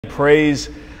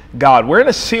Praise God. We're in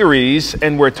a series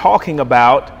and we're talking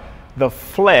about the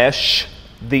flesh,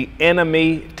 the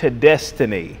enemy to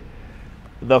destiny.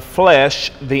 The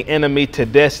flesh, the enemy to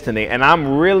destiny. And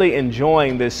I'm really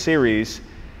enjoying this series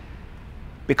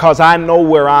because I know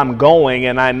where I'm going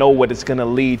and I know what it's going to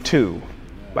lead to.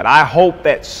 But I hope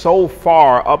that so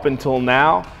far up until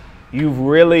now, you've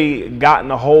really gotten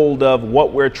a hold of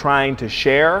what we're trying to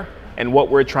share and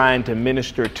what we're trying to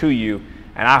minister to you.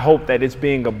 And I hope that it's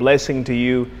being a blessing to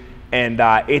you. And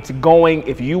it's going,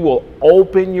 if you will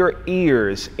open your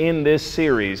ears in this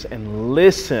series and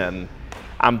listen,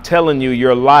 I'm telling you,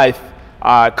 your life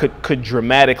could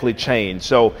dramatically change.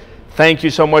 So thank you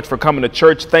so much for coming to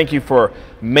church. Thank you for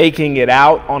making it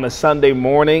out on a Sunday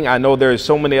morning. I know there's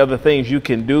so many other things you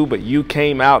can do, but you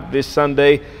came out this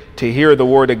Sunday to hear the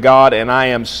Word of God. And I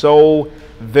am so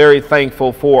very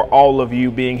thankful for all of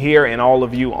you being here and all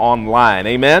of you online.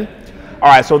 Amen. All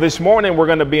right, so this morning we're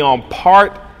going to be on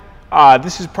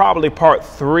this is probably part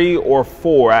 3 or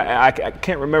 4. I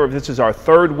can't remember if this is our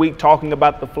 3rd week talking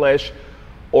about the flesh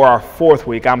or our 4th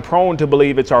week. I'm prone to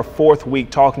believe it's our 4th week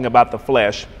talking about the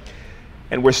flesh.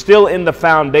 And we're still in the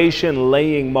foundation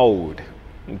laying mode,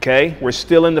 okay? We're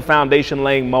still in the foundation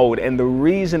laying mode. And the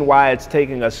reason why it's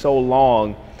taking us so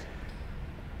long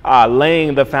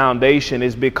laying the foundation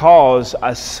is because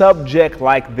a subject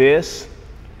like this,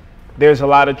 there's a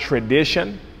lot of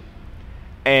tradition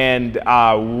and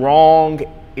wrong,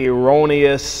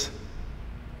 erroneous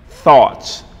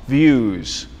thoughts,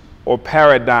 views, or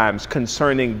paradigms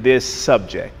concerning this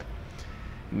subject.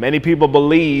 Many people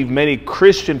believe, many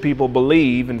Christian people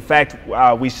believe, in fact,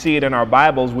 we see it in our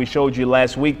Bibles. We showed you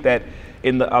last week that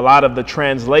in a lot of the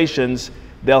translations,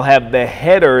 they'll have the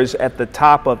headers at the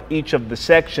top of each of the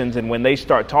sections, and when they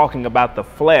start talking about the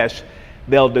flesh,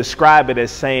 they'll describe it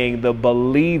as saying the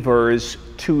believer's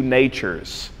two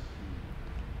natures.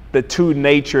 The two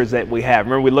natures that we have.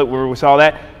 Remember we saw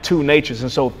that? Two natures.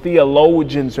 And so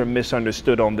theologians are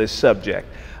misunderstood on this subject.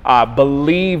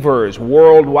 Believers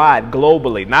worldwide,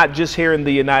 globally, not just here in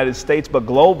the United States, but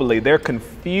globally, they're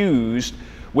confused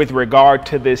with regard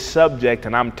to this subject.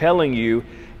 And I'm telling you,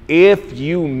 if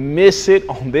you miss it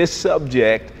on this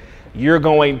subject, you're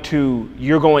going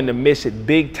to miss it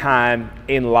big time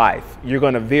in life. You're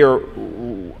going to veer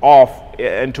off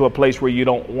into a place where you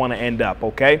don't want to end up,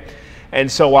 okay? And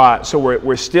so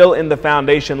we're still in the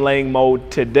foundation laying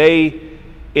mode. Today,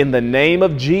 in the name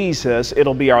of Jesus,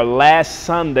 it'll be our last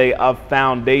Sunday of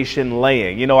foundation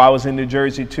laying. You know, I was in New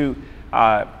Jersey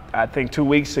I think 2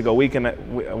 weeks ago.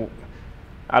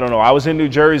 I don't know. I was in New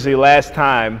Jersey last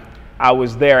time I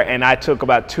was there, and I took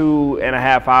about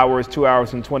 2.5 hours, 2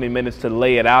 hours and 20 minutes to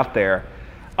lay it out there.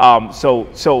 But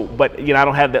you know, I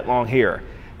don't have that long here.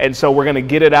 And so we're going to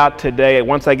get it out today.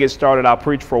 Once I get started, I'll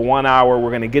preach for 1 hour.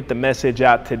 We're going to get the message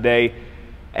out today,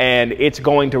 and it's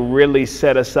going to really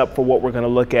set us up for what we're going to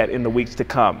look at in the weeks to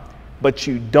come. But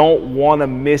you don't want to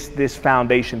miss this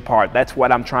foundation part. That's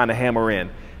what I'm trying to hammer in.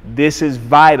 This is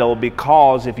vital,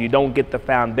 because if you don't get the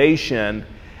foundation,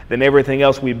 then everything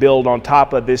else we build on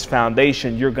top of this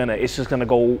foundation, it's just going to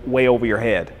go way over your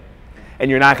head.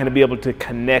 And you're not going to be able to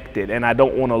connect it. And I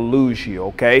don't want to lose you,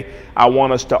 okay? I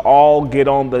want us to all get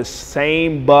on the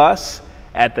same bus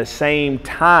at the same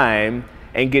time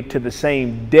and get to the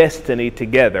same destiny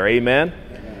together. Amen?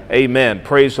 Amen. Amen.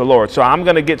 Praise the Lord. So I'm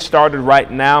going to get started right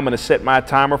now. I'm going to set my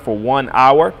timer for 1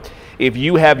 hour. If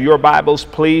you have your Bibles,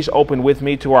 please open with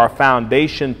me to our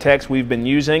foundation text we've been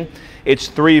using. It's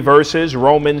 3 verses,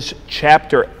 Romans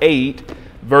chapter 8,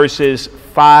 verses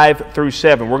 5 through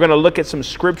 7. We're going to look at some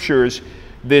scriptures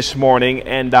this morning,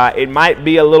 and it might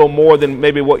be a little more than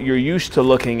maybe what you're used to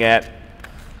looking at,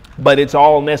 but it's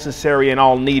all necessary and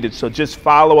all needed. So just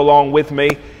follow along with me,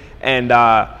 and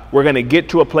we're going to get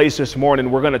to a place this morning.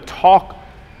 We're going to talk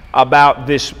about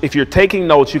this. If you're taking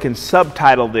notes, you can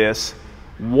subtitle this,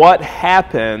 "What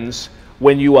Happens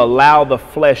When You Allow the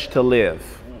Flesh to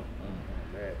Live."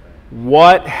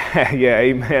 Yeah,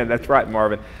 amen. That's right,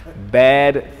 Marvin.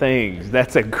 Bad things.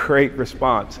 That's a great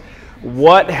response.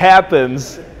 What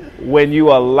happens when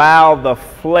you allow the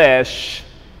flesh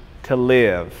to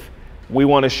live? We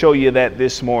want to show you that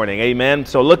this morning. Amen.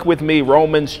 So look with me,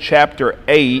 Romans chapter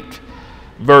 8,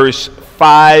 verse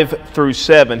 5 through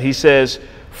 7. He says,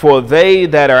 "For they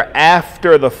that are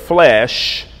after the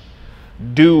flesh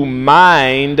do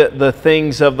mind the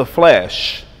things of the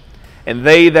flesh, and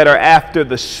they that are after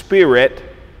the Spirit,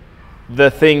 the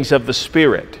things of the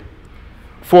Spirit.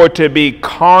 For to be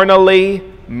carnally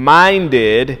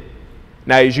minded,"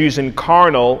 now he's using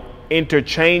carnal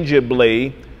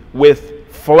interchangeably with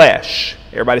flesh.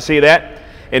 Everybody see that?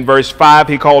 In verse 5,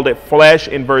 he called it flesh.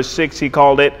 In verse 6, he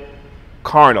called it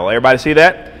Carnal. Everybody see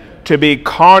that? To be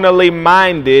carnally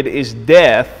minded is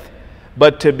death,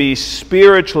 but to be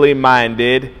spiritually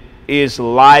minded is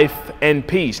life and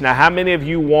peace. Now, how many of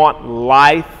you want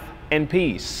life and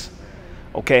peace?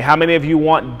 Okay, how many of you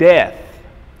want death?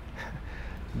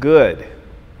 Good.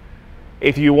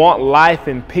 If you want life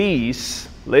and peace,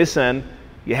 listen,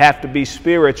 you have to be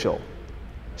spiritual,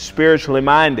 spiritually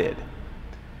minded.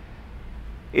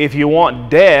 If you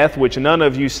want death, which none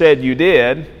of you said you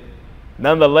did,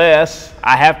 nonetheless,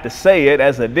 I have to say it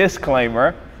as a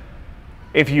disclaimer.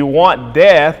 If you want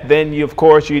death, then of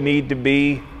course you need to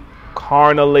be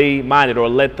carnally minded, or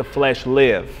let the flesh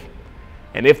live.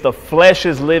 And if the flesh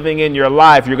is living in your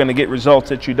life, you're going to get results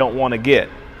that you don't want to get.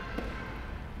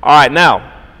 All right,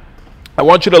 now, I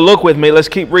want you to look with me. Let's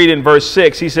keep reading verse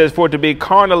 6. He says, for to be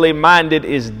carnally minded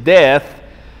is death,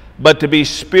 but to be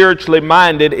spiritually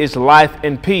minded is life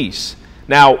and peace.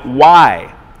 Now,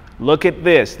 why? Look at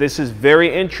this. This is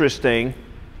very interesting.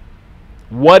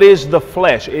 What is the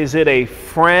flesh? Is it a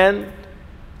friend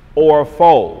or a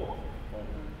foe?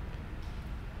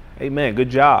 Amen. Good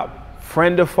job.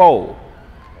 Friend or foe?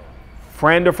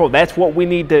 Friend or foe? That's what we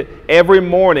need to, every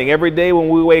morning, every day when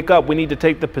we wake up, we need to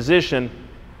take the position.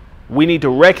 We need to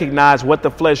recognize what the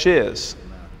flesh is.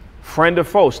 Friend or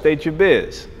foe? State your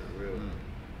biz.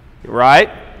 Right?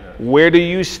 Where do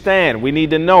you stand? We need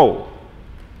to know.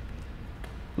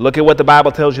 Look at what the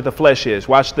Bible tells you the flesh is.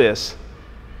 Watch this.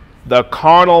 The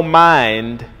carnal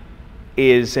mind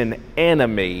is an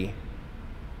enemy,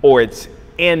 or it's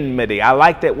enmity. I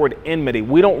like that word enmity.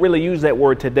 We don't really use that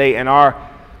word today in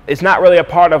it's not really a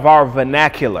part of our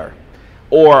vernacular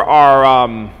or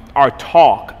our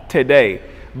talk today,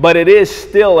 but it is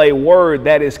still a word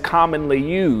that is commonly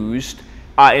used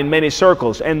in many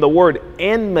circles. And the word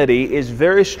enmity is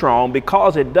very strong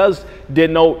because it does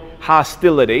denote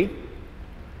hostility,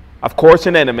 of course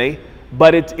an enemy,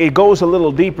 but it goes a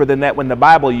little deeper than that when the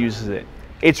Bible uses it.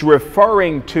 It's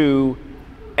referring to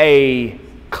a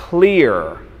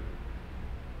clear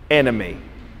enemy.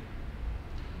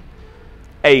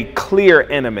 A clear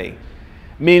enemy,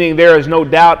 meaning there is no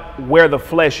doubt where the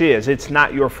flesh is. It's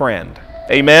not your friend.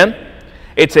 Amen?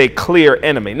 It's a clear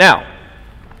enemy. Now,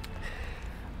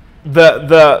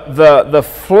 the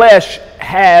flesh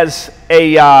has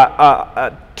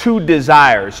two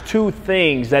desires, two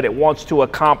things that it wants to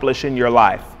accomplish in your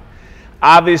life.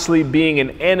 Obviously, being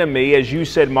an enemy, as you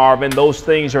said, Marvin, those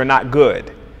things are not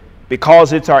good.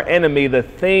 Because it's our enemy, the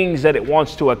things that it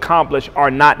wants to accomplish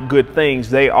are not good things.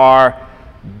 They are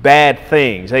bad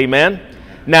things. Amen?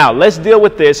 Now, let's deal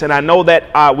with this. And I know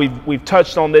that we've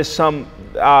touched on this some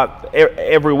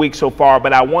every week so far,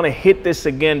 but I want to hit this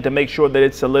again to make sure that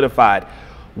it's solidified.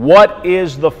 What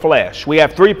is the flesh? We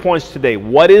have 3 points today.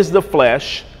 What is the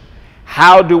flesh?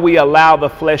 How do we allow the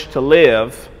flesh to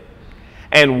live?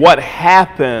 And what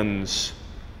happens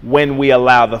when we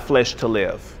allow the flesh to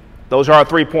live? Those are our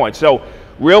 3 points. So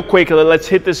real quickly, let's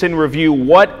hit this in review.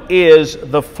 What is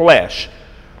the flesh?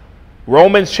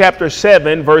 Romans chapter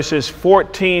 7, verses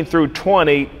 14 through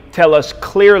 20 tell us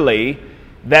clearly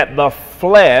that the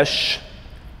flesh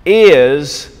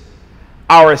is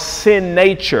our sin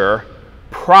nature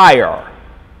prior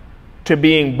to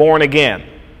being born again.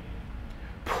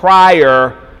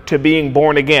 Prior to being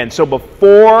born again. So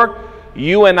before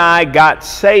you and I got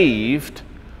saved,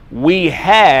 we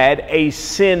had a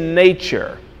sin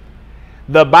nature.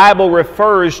 The Bible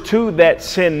refers to that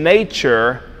sin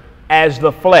nature as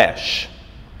the flesh.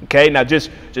 Okay, now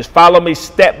just follow me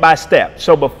step by step.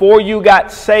 So before you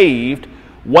got saved,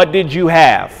 what did you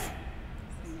have?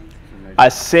 A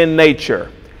sin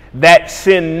nature. That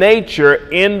sin nature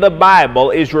in the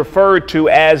Bible is referred to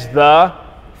as the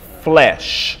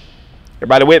flesh.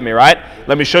 Everybody with me, right?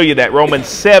 Let me show you that. Romans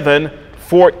 7,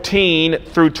 14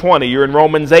 through 20. You're in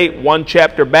Romans 8, one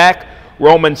chapter back.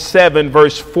 Romans 7,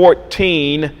 verse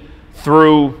 14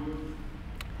 through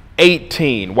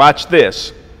 18. Watch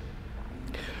this.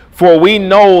 For we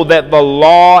know that the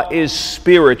law is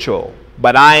spiritual,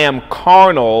 but I am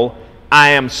carnal. I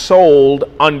am sold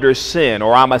under sin,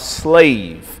 or I'm a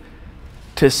slave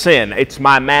to sin. It's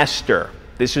my master.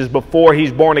 This is before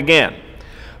he's born again.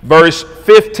 Verse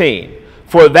 15.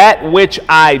 For that which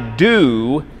I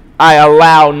do, I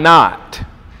allow not.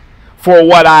 For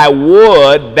what I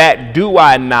would, that do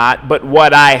I not, but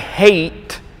what I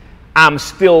hate, I'm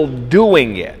still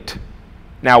doing it.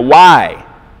 Now why?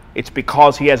 It's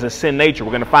because he has a sin nature.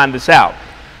 We're going to find this out.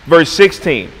 Verse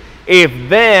 16. If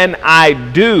then I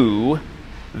do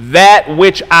that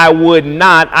which I would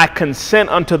not, I consent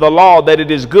unto the law that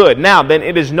it is good. Now then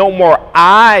it is no more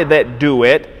I that do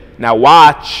it. Now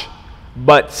watch.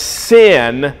 But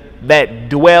sin that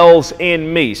dwells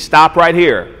in me. Stop right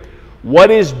here.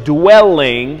 What is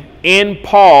dwelling in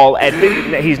Paul?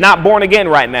 He's not born again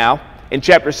right now. In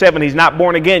chapter 7, he's not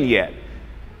born again yet.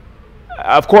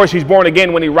 Of course, he's born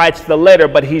again when he writes the letter,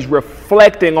 but he's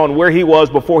reflecting on where he was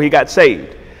before he got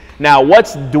saved. Now,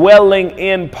 what's dwelling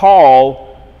in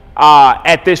Paul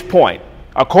at this point?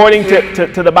 According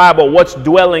to the Bible, what's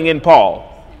dwelling in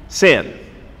Paul? Sin.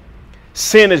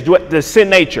 Sin is the sin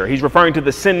nature. He's referring to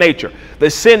the sin nature. The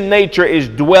sin nature is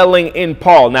dwelling in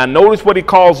Paul. Now notice what he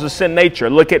calls the sin nature.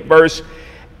 Look at verse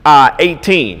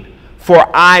 18. For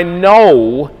I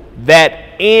know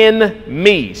that in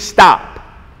me, stop.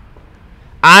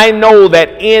 I know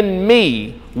that in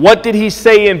me, what did he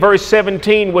say in verse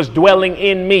 17 was dwelling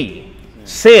in me?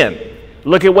 Sin.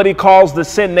 Look at what he calls the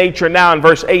sin nature now in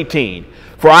verse 18.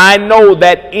 For I know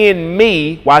that in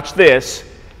me, watch this,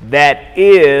 that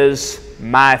is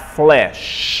my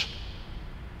flesh.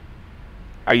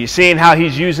 Are you seeing how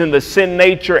he's using the sin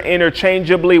nature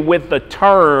interchangeably with the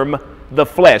term the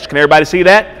flesh? Can everybody see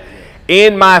that?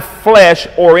 In my flesh,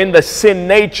 or in the sin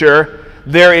nature,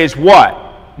 there is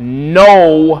what?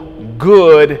 No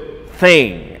good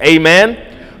thing.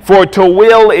 Amen? For to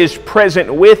will is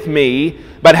present with me,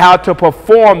 but how to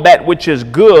perform that which is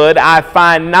good I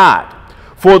find not.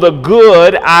 For the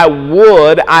good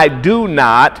I do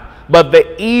not, but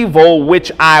the evil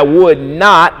which I would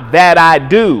not, that I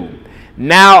do.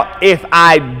 Now, if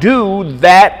I do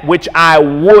that which I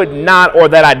would not, or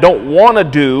that I don't want to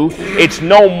do, it's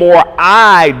no more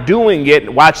I doing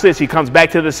it. Watch this. He comes back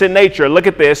to the sin nature. Look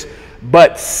at this.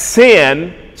 But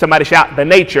sin, somebody shout, the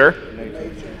nature,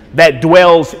 that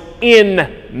dwells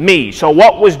in me. So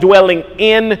what was dwelling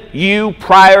in you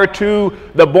prior to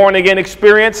the born-again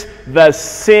experience? The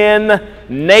sin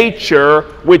nature,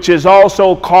 which is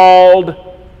also called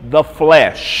the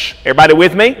flesh. Everybody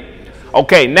with me?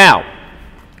 Okay, now,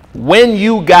 when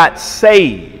you got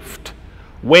saved,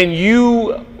 when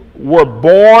you were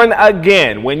born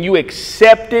again, when you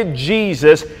accepted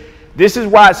Jesus, this is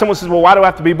why someone says, well, why do I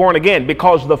have to be born again?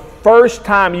 Because the first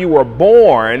time you were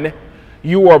born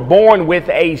with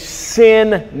a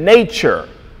sin nature.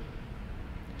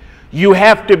 You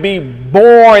have to be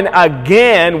born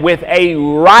again with a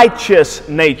righteous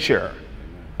nature.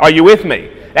 Are you with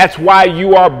me? That's why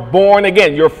you are born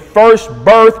again. Your first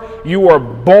birth, you were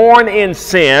born in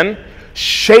sin,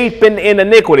 shapen in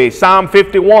iniquity. Psalm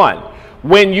 51.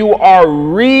 When you are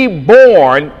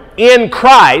reborn in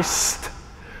Christ,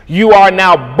 you are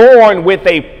now born with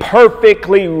a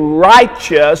perfectly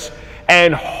righteous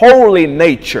and holy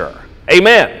nature.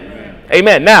 Amen.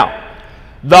 Amen. Now,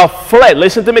 the flesh,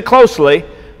 listen to me closely,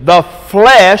 the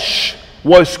flesh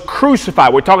was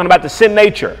crucified. We're talking about the sin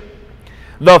nature.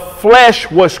 The flesh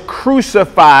was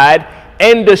crucified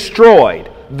and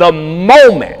destroyed the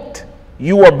moment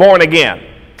you were born again.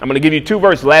 I'm going to give you two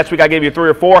verses. Last week I gave you 3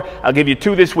 or 4. I'll give you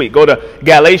 2 this week. Go to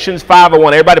Galatians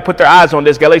 5:1. Everybody put their eyes on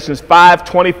this. Galatians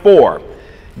 5:24.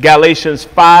 Galatians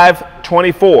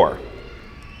 5:24.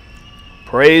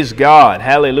 Praise God.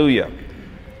 Hallelujah.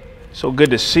 So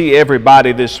good to see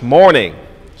everybody this morning.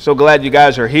 So glad you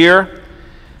guys are here.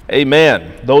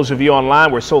 Amen. Those of you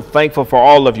online, we're so thankful for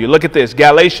all of you. Look at this.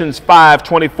 Galatians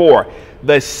 5:24.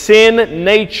 The sin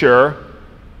nature,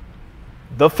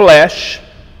 the flesh,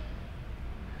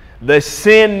 the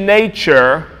sin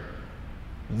nature,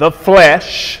 the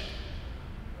flesh,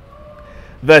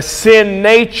 the sin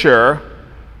nature,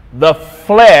 the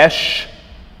flesh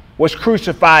was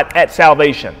crucified at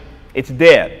salvation. It's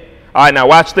dead. All right, now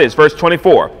watch this. Verse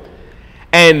 24.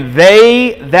 And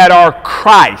they that are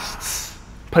Christ's,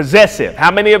 possessive.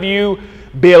 How many of you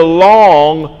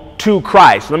belong to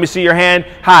Christ? Let me see your hand.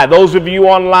 Hi, those of you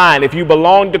online, if you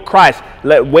belong to Christ,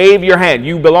 wave your hand.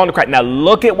 You belong to Christ. Now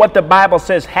look at what the Bible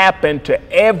says happened to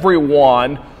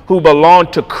everyone who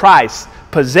belonged to Christ.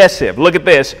 Possessive. Look at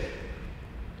this.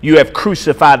 You have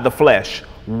crucified the flesh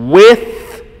with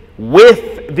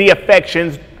the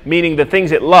affections, meaning the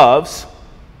things it loves,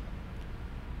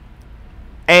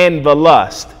 and the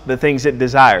lust, the things it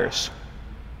desires.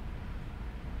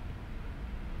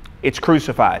 It's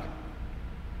crucified.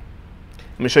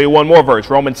 Let me show you one more verse,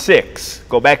 Romans 6.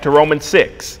 Go back to Romans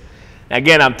 6.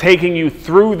 Again, I'm taking you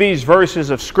through these verses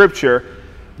of Scripture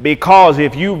because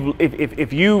if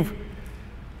you've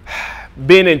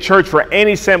been in church for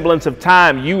any semblance of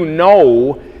time, you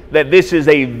know that this is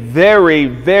a very,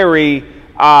 very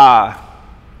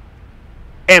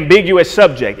ambiguous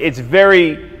subject. It's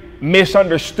very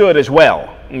misunderstood as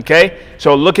well. Okay?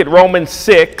 So look at Romans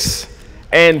 6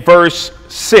 and verse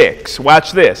 6.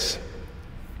 Watch this.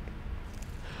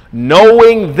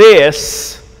 Knowing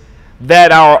this,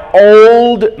 that our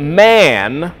old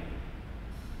man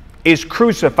is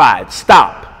crucified.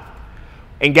 Stop.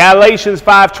 In Galatians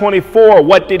 5:24,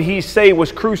 what did he say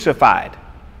was crucified?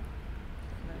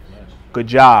 Good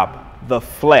job. The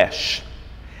flesh.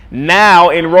 Now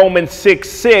in Romans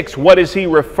 6:6, what is he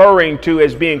referring to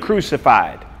as being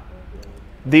crucified?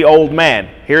 The old man.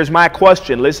 Here's my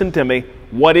question. Listen to me.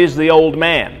 What is the old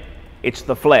man? It's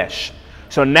the flesh.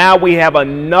 So now we have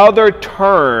another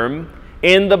term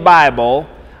in the Bible,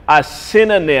 a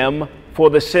synonym for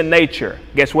the sin nature.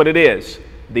 Guess what it is?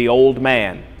 The old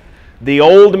man. The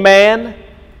old man,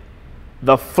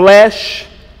 the flesh,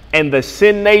 and the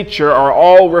sin nature are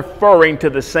all referring to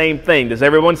the same thing. Does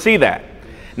everyone see that?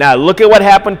 Now look at what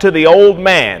happened to the old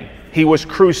man. He was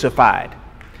crucified.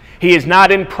 He is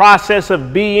not in process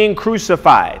of being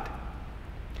crucified.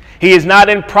 He is not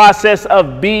in process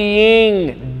of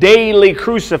being daily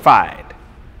crucified.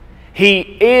 He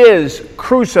is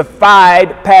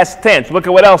crucified, past tense. Look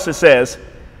at what else it says.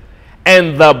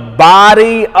 And the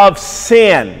body of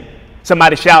sin.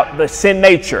 Somebody shout, the sin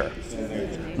nature.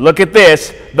 Look at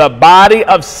this. The body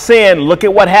of sin, look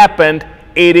at what happened.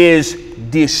 It is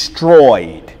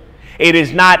destroyed. It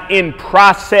is not in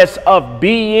process of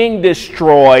being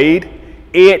destroyed.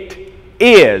 It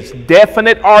is,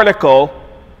 definite article,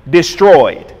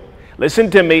 destroyed. Listen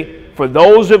to me. For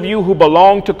those of you who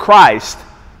belong to Christ,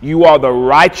 you are the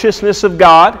righteousness of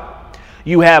God.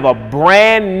 You have a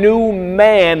brand new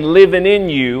man living in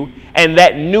you, and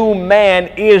that new man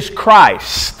is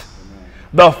Christ.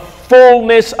 The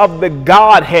fullness of the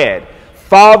Godhead,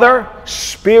 Father,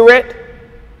 Spirit,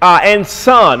 and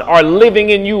Son are living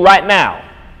in you right now.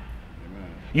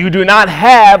 You do not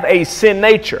have a sin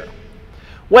nature.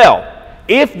 Well,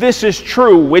 if this is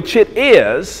true, which it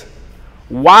is,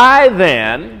 why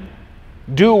then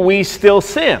do we still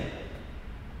sin?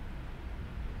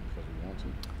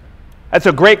 That's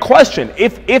a great question.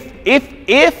 If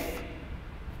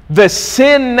the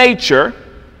sin nature,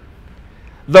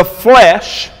 the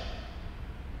flesh,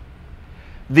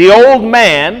 the old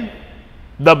man,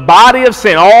 the body of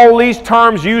sin, all these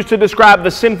terms used to describe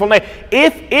the sinful nature,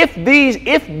 if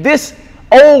this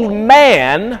old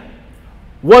man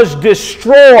was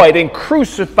destroyed and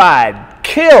crucified,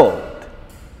 killed,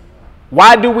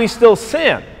 why do we still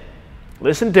sin?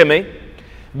 Listen to me.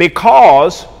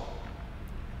 Because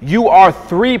you are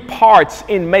three parts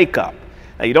in makeup.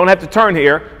 Now, you don't have to turn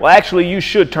here. Well, actually, you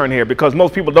should turn here because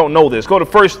most people don't know this. Go to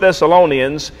 1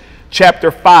 Thessalonians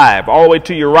chapter 5, all the way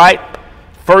to your right.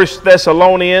 1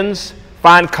 Thessalonians,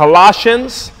 find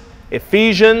Colossians,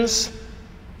 Ephesians,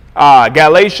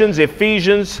 Galatians,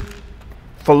 Ephesians,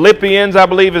 Philippians, I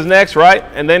believe is next, right?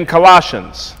 And then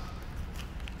Colossians.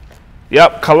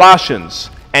 Yep,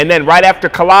 Colossians. And then right after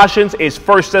Colossians is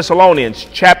 1 Thessalonians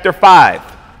chapter 5.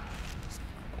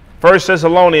 1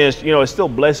 Thessalonians, you know, it still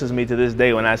blesses me to this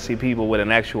day when I see people with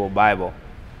an actual Bible.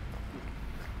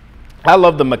 I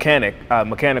love the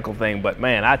mechanical thing, but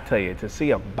man, I tell you, to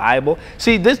see a Bible,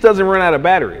 see, this doesn't run out of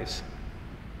batteries,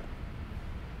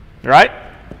 right?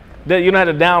 You don't have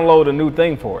to download a new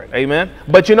thing for it, amen?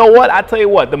 But you know what? I tell you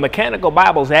what, the mechanical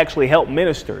Bibles actually help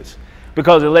ministers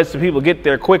because it lets the people get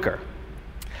there quicker.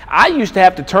 I used to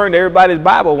have to turn to everybody's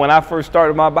Bible when I first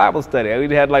started my Bible study. I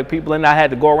had like people in, I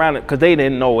had to go around it because they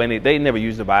didn't know any, they never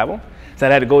used the Bible. So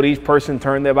I had to go to each person,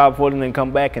 turn their Bible for them, and then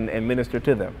come back and minister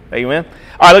to them. Amen?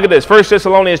 All right, look at this. 1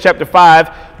 Thessalonians chapter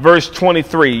 5, verse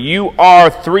 23. You are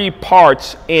three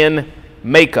parts in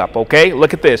makeup, okay?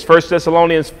 Look at this. 1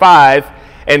 Thessalonians 5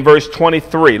 and verse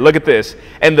 23. Look at this.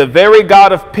 And the very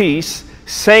God of peace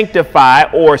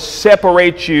sanctify or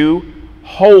separate you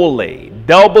wholly.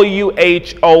 W-H-O-L-L-Y.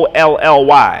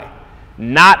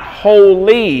 Not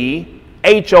holy,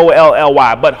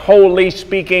 H-O-L-L-Y, but holy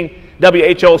speaking,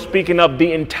 W-H-O speaking of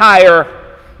the entire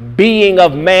being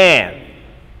of man.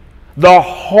 The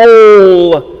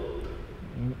whole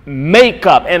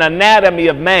makeup and anatomy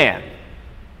of man.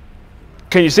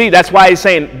 Can you see? That's why he's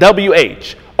saying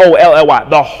W-H-O-L-L-Y.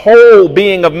 The whole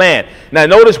being of man. Now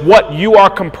notice what you are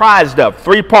comprised of.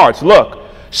 Three parts. Look.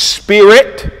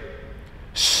 Spirit,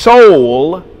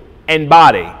 soul, and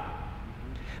body.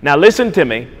 Now listen to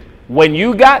me. When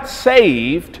you got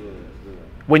saved,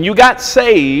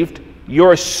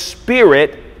 your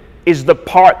spirit is the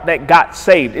part that got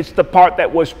saved. It's the part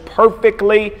that was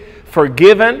perfectly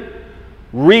forgiven,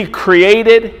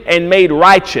 recreated, and made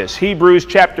righteous. Hebrews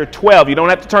chapter 12. You don't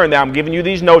have to turn there. I'm giving you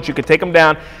these notes. You can take them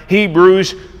down.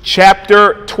 Hebrews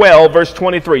chapter 12, verse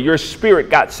 23. Your spirit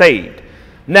got saved.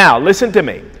 Now, listen to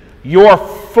me. Your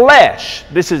flesh,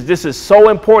 this is so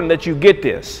important that you get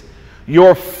this.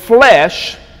 Your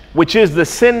flesh, which is the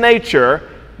sin nature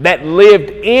that lived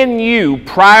in you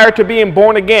prior to being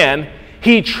born again,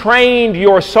 he trained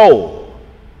your soul.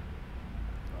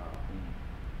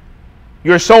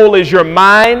 Your soul is your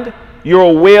mind,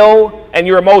 your will, and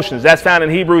your emotions. That's found in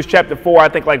Hebrews chapter 4, I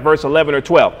think like verse 11 or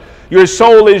 12. Your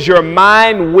soul is your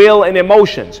mind, will, and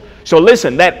emotions. So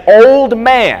listen, that old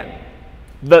man,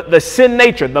 the sin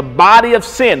nature, the body of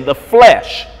sin, the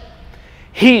flesh,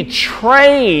 he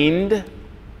trained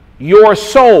your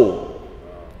soul,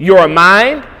 your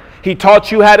mind. He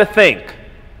taught you how to think.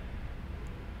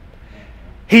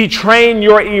 He trained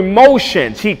your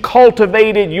emotions. He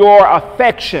cultivated your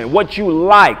affection, what you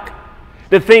like,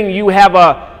 the thing you have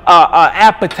a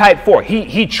appetite for.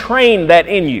 He trained that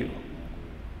in you.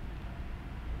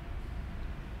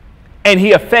 And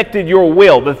he affected your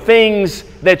will, the things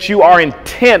that you are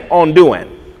intent on doing.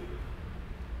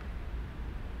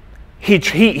 He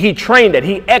trained it.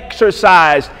 He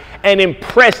exercised and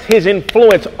impressed his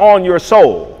influence on your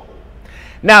soul.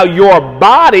 Now, your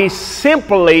body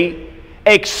simply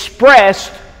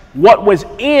expressed what was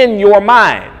in your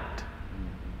mind.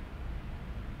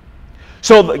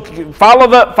 So follow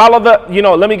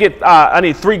the, let me get, I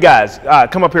need three guys.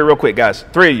 Come up here real quick, guys.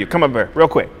 Three of you, come up here real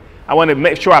quick. I want to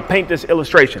make sure I paint this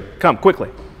illustration. Come, quickly.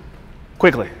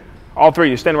 Quickly. All three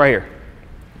of you, stand right here.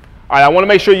 All right, I want to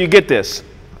make sure you get this.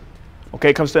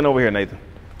 Okay, come stand over here, Nathan.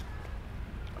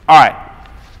 All right.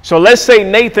 So let's say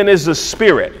Nathan is the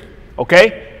spirit.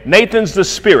 Okay? Nathan's the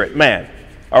spirit man.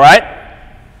 All right?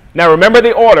 Now remember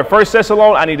the order. 1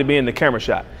 Thessalonians, I need to be in the camera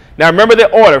shot. Now remember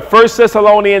the order. 1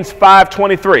 Thessalonians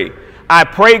 5:23. I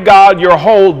pray God your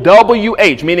whole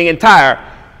WH, meaning entire.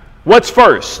 What's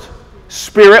first?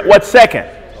 Spirit. What's second?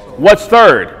 What's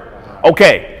third?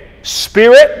 Okay.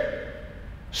 Spirit,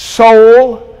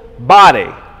 soul, body.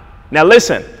 Now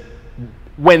listen.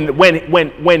 Before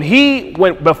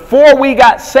we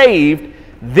got saved,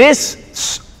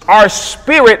 our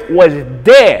spirit was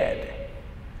dead.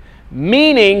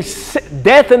 Meaning,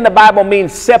 death in the Bible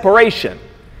means separation.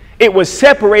 It was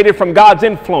separated from God's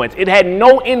influence. It had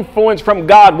no influence from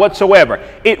God whatsoever.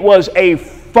 It was a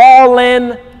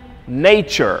fallen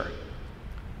nature.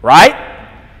 Right?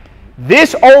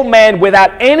 This old man,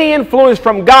 without any influence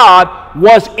from God,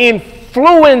 was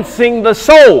influencing the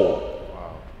soul.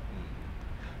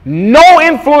 No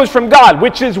influence from God,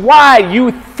 which is why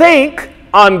you think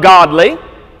ungodly.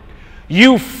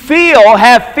 You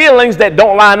have feelings that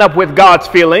don't line up with God's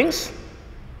feelings.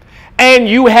 And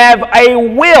you have a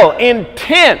will,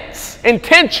 intentions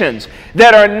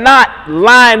that are not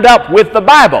lined up with the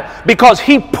Bible. Because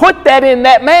he put that in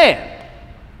that man.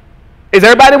 Is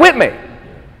everybody with me?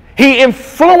 He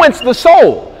influenced the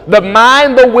soul, the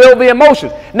mind, the will, the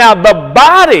emotions. Now the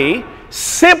body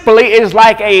simply is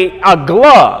like a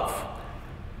glove.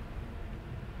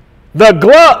 The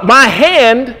glove, my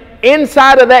hand,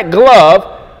 inside of that glove,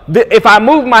 if I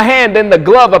move my hand, then the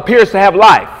glove appears to have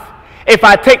life. If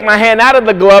I take my hand out of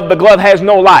the glove has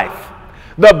no life.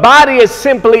 The body is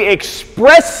simply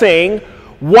expressing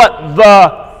what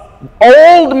the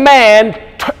old man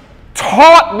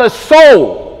taught the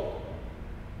soul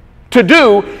to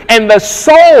do, and the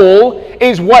soul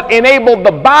is what enabled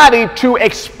the body to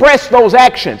express those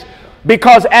actions.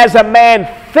 Because as a man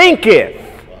thinketh,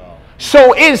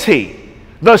 so is he.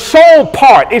 The soul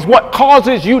part is what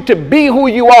causes you to be who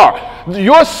you are.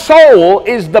 Your soul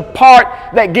is the part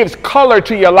that gives color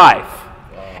to your life.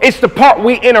 It's the part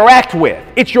we interact with.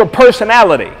 It's your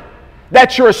personality.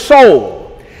 That's your soul.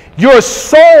 Your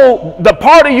soul, the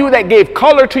part of you that gave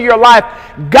color to your life,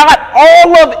 got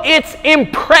all of its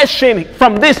impression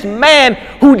from this man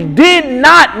who did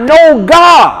not know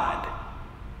God.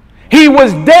 He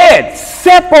was dead,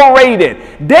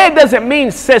 separated. Dead doesn't mean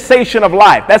cessation of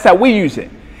life. That's how we use it.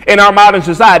 In our modern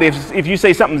society, if you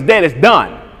say something's dead, it's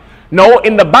done. No,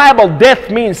 in the Bible, death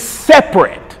means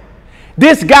separate.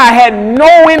 This guy had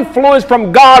no influence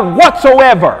from God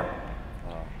whatsoever.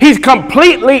 He's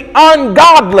completely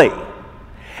ungodly.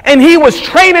 And he was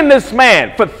training this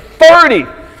man for 30,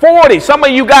 40. Some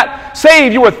of you got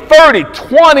saved, you were 30,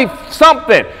 20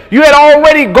 something. You had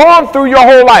already gone through your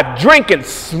whole life drinking,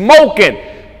 smoking,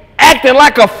 acting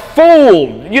like a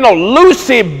fool,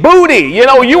 loosey booty.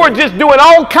 You were just doing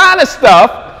all kind of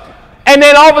stuff. And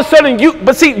then all of a sudden,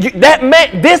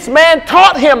 this man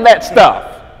taught him that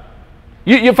stuff.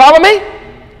 You follow me?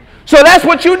 So that's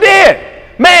what you did.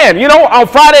 Man, on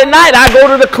Friday night, I go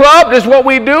to the club. This is what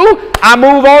we do. I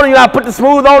move on, I put the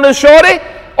smooth on this shorty.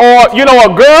 Or, a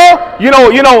girl,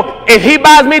 if he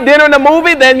buys me dinner in the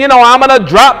movie, then, I'm going to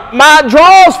drop my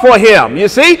drawers for him, you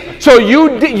see? So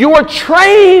you were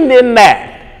trained in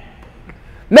that.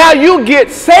 Now you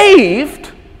get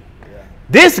saved.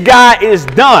 This guy is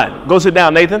done. Go sit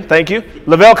down, Nathan. Thank you.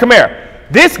 Lavelle, come here.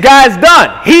 This guy's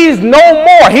done. He's no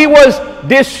more. He was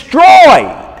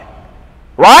destroyed.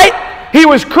 Right? He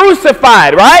was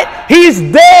crucified, right? He's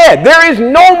dead. There is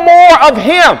no more of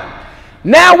him.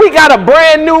 Now we got a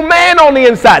brand new man on the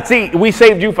inside. See, we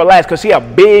saved you for last because see how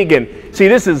big and see,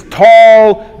 this is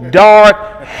tall,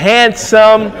 dark,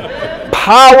 handsome,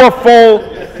 powerful.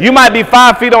 You might be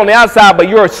 5 feet on the outside, but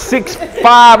you're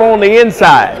 6'5" on the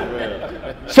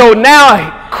inside. So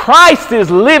now Christ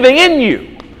is living in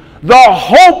you, the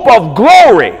hope of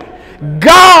glory.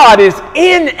 God is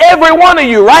in every one of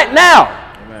you right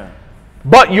now. Amen.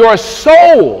 But your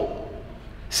soul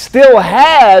still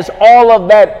has all of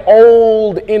that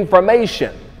old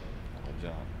information.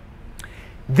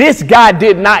 This guy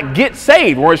did not get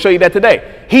saved. We're going to show you that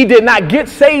today. He did not get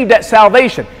saved at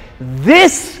salvation.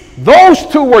 Those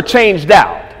two were changed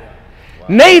out. Wow.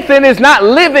 Nathan is not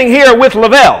living here with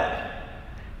Lavelle.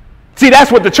 See,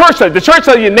 that's what the church says. The church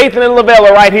tells you Nathan and Lavelle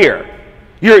are right here.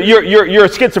 You're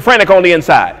schizophrenic on the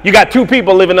inside. You got two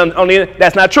people living on the inside.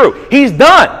 That's not true. He's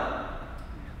done.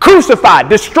 Crucified,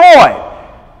 destroyed.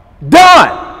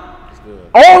 Done.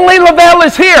 Only Lavelle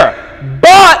is here.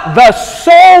 But the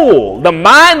soul, the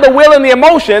mind, the will, and the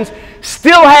emotions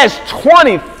still has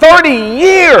 20, 30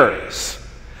 years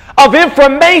of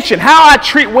information. How I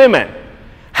treat women.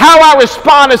 How I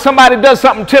respond if somebody does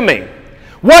something to me.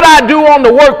 What I do on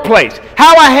the workplace.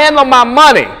 How I handle my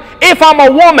money. If I'm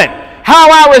a woman, how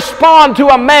I respond to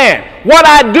a man. What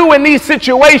I do in these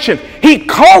situations. He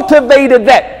cultivated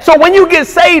that. So when you get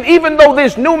saved, even though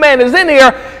this new man is in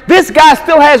here, this guy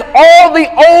still has all the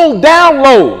old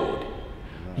download.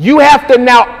 You have to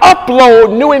now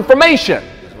upload new information.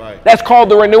 That's right. That's called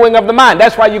the renewing of the mind.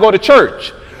 That's why you go to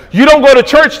church. You don't go to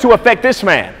church to affect this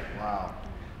man. Wow.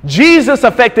 Jesus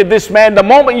affected this man the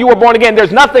moment you were born again.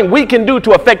 There's nothing we can do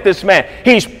to affect this man.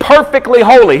 He's perfectly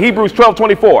holy. Hebrews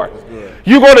 12:24.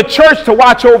 You go to church to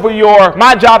watch over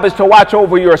my job is to watch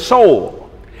over your soul.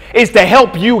 It's to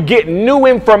help you get new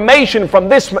information from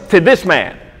this to this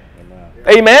man.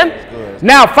 Amen? Amen?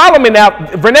 Now, follow me now.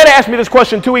 Vernetta asked me this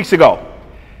question 2 weeks ago.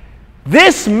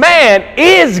 This man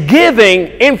is giving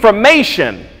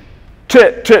information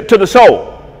to the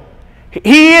soul.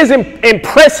 He is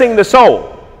impressing the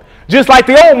soul, just like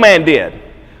the old man did.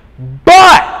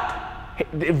 But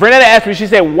Vernetta asked me, she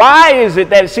said, why is it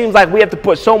that it seems like we have to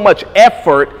put so much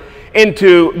effort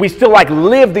into, we still like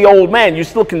live the old man. You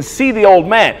still can see the old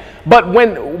man. But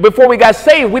before we got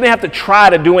saved, we didn't have to try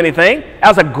to do anything.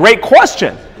 That's a great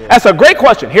question. That's a great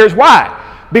question. Here's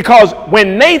why. Because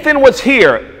when Nathan was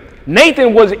here,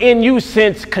 Nathan was in you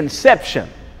since conception.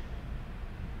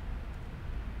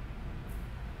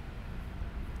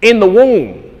 In the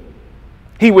womb,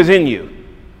 he was in you.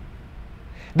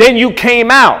 Then you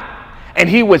came out, and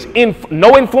he was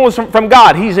no influence from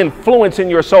God. He's influencing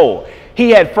your soul. He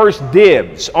had first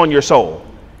dibs on your soul.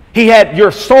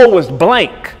 Your soul was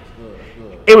blank.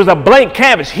 It was a blank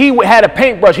canvas. He had a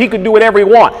paintbrush. He could do whatever he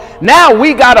wanted. Now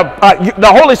we got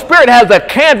the Holy Spirit has a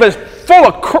canvas full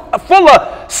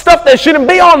of stuff that shouldn't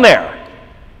be on there.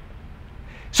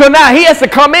 So now he has to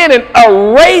come in and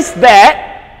erase that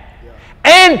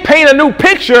and paint a new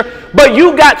picture, but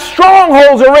you got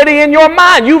strongholds already in your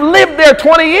mind. You lived there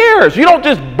 20 years. You don't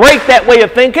just break that way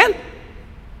of thinking.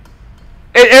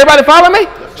 Everybody follow me?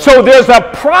 So there's a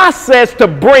process to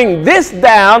bring this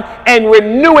down and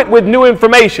renew it with new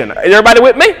information. Everybody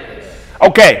with me?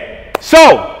 Okay.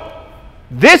 So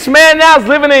this man now is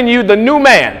living in you, the new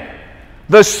man.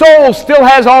 The soul still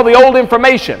has all the old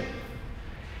information.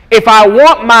 If I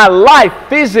want my life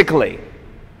physically,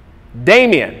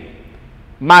 Damien,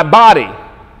 my body,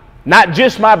 not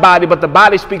just my body, but the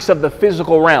body speaks of the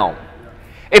physical realm.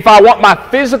 If I want my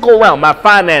physical realm, my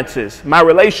finances, my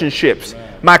relationships,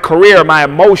 my career, my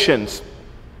emotions,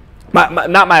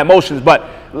 not my emotions, but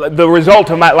the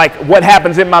result of like what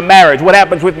happens in my marriage, what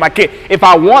happens with my kid. If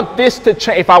I want this to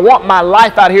change, if I want my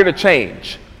life out here to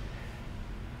change,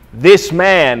 this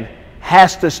man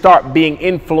has to start being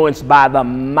influenced by the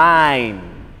mind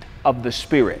of the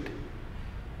Spirit.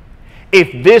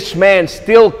 If this man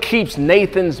still keeps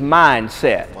Nathan's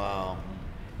mindset,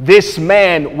 this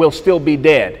man will still be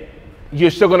dead.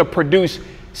 You're still going to produce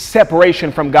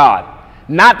separation from God.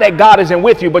 Not that God isn't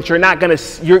with you, but you're going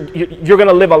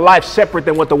to live a life separate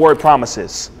than what the Word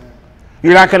promises.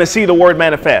 You're not going to see the Word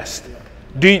manifest.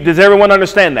 Does everyone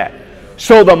understand that?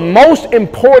 So the most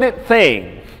important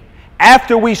thing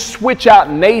after we switch out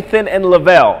Nathan and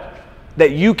Lavelle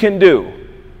that you can do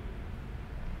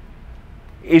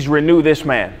is renew this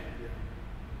man.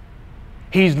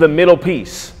 He's the middle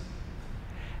piece.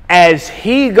 As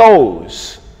he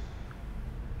goes,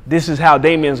 this is how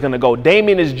Damien's going to go.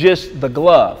 Damien is just the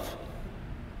glove.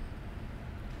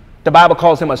 The Bible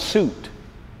calls him a suit,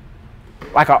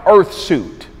 like an earth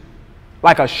suit.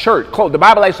 like a shirt. The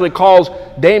Bible actually calls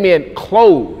Damien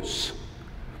clothes,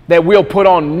 that we'll put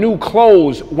on new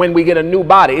clothes when we get a new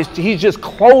body. He's just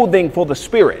clothing for the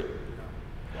spirit.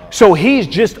 So he's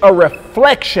just a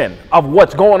reflection of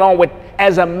what's going on with,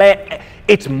 as a man.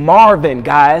 It's Marvin,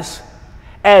 guys.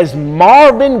 As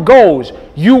Marvin goes,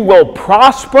 you will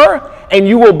prosper and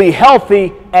you will be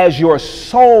healthy as your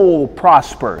soul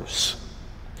prospers.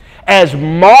 As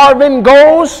Marvin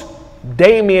goes,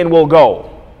 Damien will go.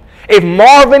 If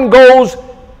Marvin goes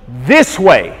this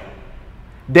way,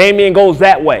 Damien goes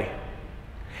that way.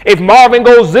 If Marvin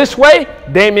goes this way,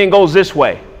 Damien goes this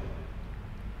way.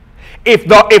 If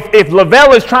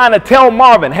Lavelle is trying to tell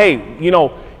Marvin, hey, you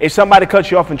know, if somebody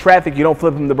cuts you off in traffic, you don't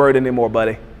flip him the bird anymore,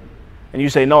 buddy. And you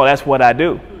say, no, that's what I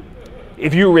do.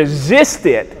 If you resist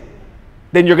it,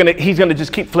 then he's gonna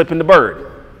just keep flipping the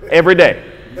bird every day,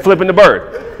 flipping the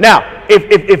bird. Now,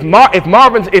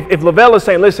 if Lavelle is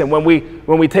saying, listen, when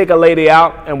we take a lady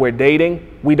out and we're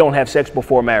dating, we don't have sex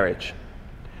before marriage.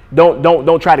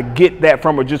 Don't try to get that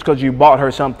from her just because you bought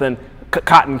her something,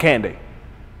 cotton candy,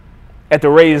 at the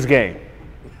Rays game.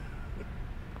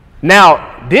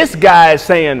 Now, this guy is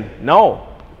saying, no,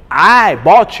 I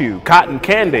bought you cotton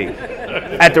candy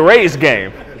at the Rays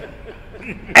game,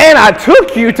 and I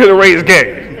took you to the Rays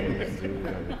game.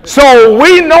 So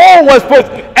we know what's supposed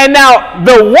to, and now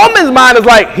the woman's mind is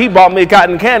like, he bought me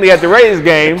cotton candy at the Rays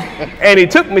game, and he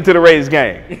took me to the Rays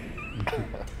game.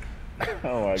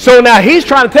 So now he's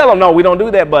trying to tell him, no, we don't do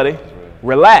that, buddy.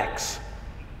 Relax.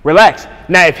 Relax.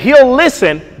 Now, if he'll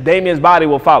listen, Damien's body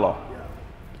will follow.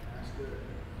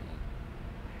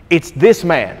 It's this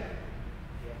man.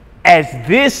 As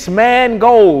this man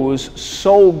goes,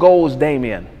 so goes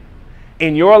Damien.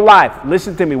 In your life,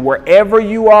 listen to me, wherever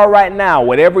you are right now,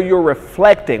 whatever you're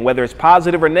reflecting, whether it's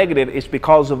positive or negative, it's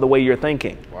because of the way you're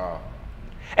thinking. Wow.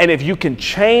 And if you can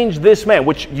change this man,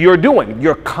 which you're doing,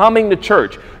 you're coming to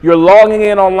church, you're logging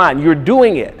in online, you're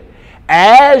doing it.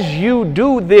 As you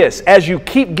do this, as you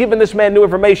keep giving this man new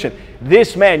information,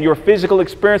 this man, your physical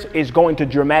experience is going to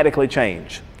dramatically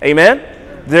change. Amen?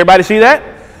 Does everybody see that?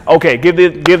 Okay, give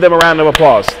them a round of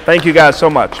applause. Thank you guys so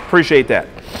much. Appreciate that.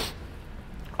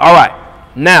 All right.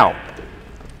 Now.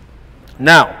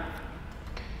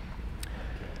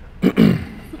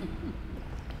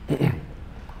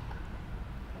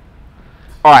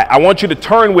 All right, I want you to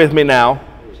turn with me now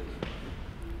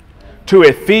to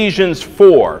Ephesians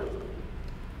 4.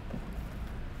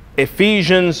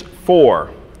 Ephesians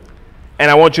 4.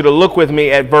 And I want you to look with me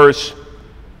at verse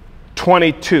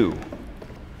 22.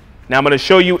 Now I'm going to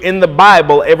show you in the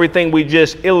Bible everything we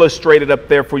just illustrated up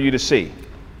there for you to see.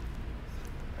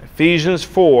 Ephesians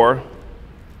 4.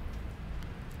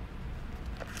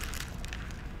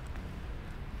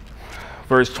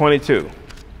 Verse 22.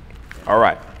 All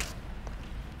right.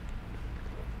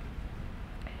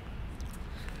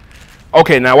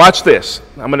 Okay, now watch this.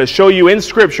 I'm going to show you in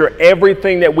Scripture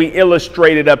everything that we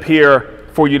illustrated up here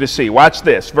for you to see. Watch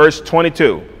this. Verse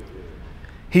 22.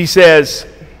 He says,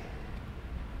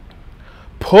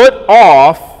 put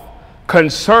off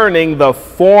concerning the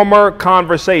former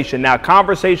conversation. Now,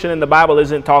 conversation in the Bible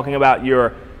isn't talking about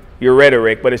your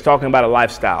rhetoric, but it's talking about a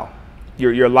lifestyle.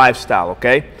 Your lifestyle,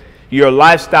 okay? Your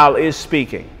lifestyle is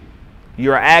speaking.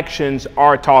 Your actions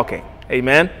are talking.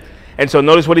 Amen? And so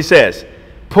notice what he says.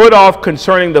 Put off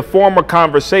concerning the former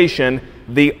conversation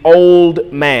the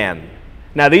old man.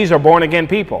 Now, these are born-again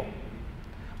people.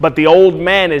 But the old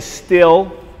man is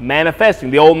still manifesting.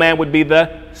 The old man would be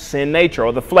the sin nature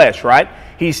or the flesh, right?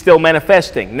 He's still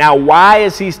manifesting. Now, why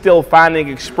is he still finding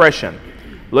expression?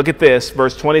 Look at this,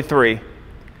 verse 23.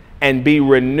 And be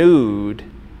renewed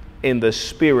in the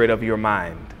spirit of your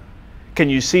mind. Can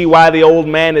you see why the old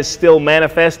man is still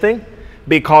manifesting?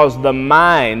 Because the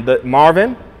mind,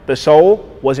 Marvin, the soul,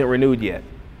 wasn't renewed yet.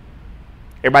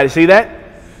 Everybody see that?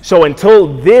 So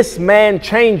until this man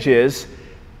changes,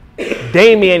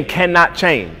 Damien cannot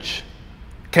change.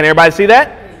 Can everybody see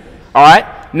that? All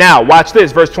right. Now, watch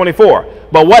this, verse 24.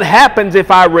 But what happens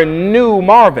if I renew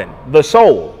Marvin, the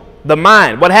soul, the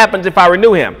mind? What happens if I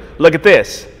renew him? Look at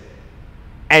this.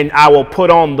 And I will put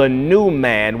on the new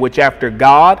man, which after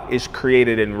God is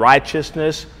created in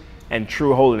righteousness and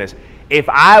true holiness. If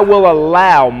I will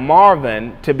allow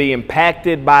Marvin to be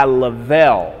impacted by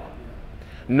Lavelle,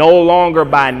 no longer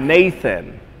by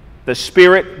Nathan, the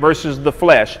spirit versus the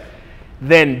flesh,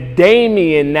 then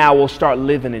Damien now will start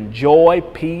living in joy,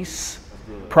 peace,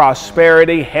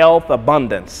 prosperity, health,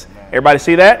 abundance. Everybody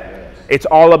see that? It's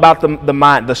all about the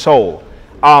mind, the soul.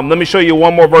 Let me show you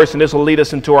one more verse, and this will lead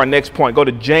us into our next point. Go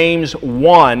to James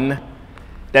 1.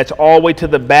 That's all the way to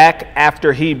the back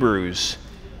after Hebrews.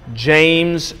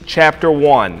 James chapter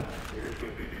 1.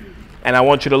 And I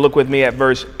want you to look with me at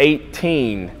verse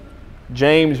 18.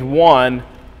 James 1,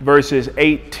 verses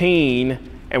 18,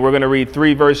 and we're going to read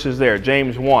 3 verses there.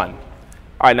 James 1. All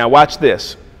right, now watch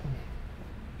this.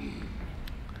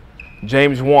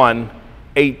 James 1,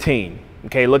 18.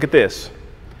 Okay, look at this.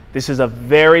 This is a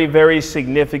very, very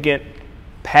significant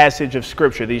passage of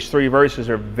Scripture. These 3 verses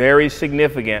are very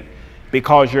significant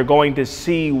because you're going to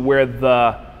see where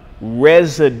the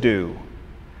residue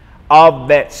of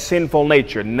that sinful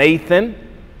nature, Nathan,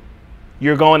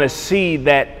 you're going to see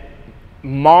that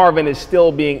Marvin is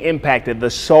still being impacted. The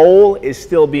soul is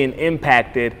still being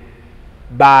impacted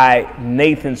by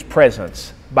Nathan's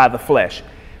presence, by the flesh.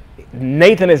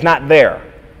 Nathan is not there,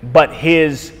 but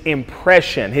his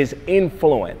impression, his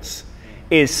influence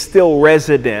is still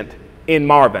resident in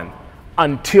Marvin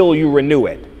until you renew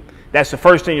it. That's the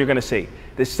first thing you're going to see.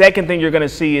 The second thing you're going to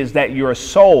see is that your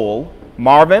soul,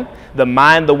 Marvin, the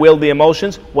mind, the will, the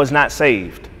emotions, was not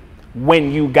saved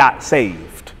when you got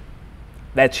saved.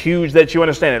 That's huge that you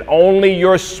understand it. Only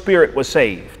your spirit was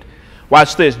saved.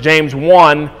 Watch this, James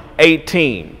 1,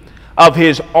 18. Of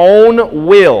his own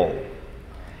will,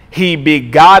 he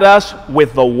begot us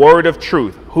with the word of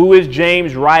truth. Who is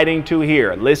James writing to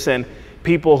here? Listen,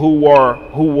 people who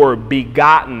were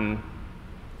begotten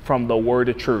from the word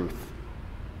of truth.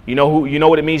 You know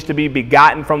what it means to be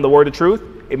begotten from the word of truth?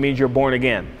 It means you're born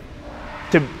again.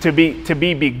 To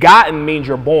be begotten means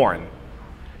you're born.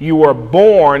 You were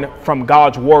born from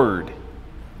God's word.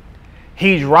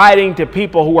 He's writing to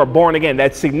people who are born again.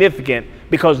 That's significant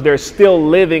because they're still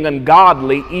living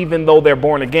ungodly even though they're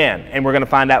born again. And we're going to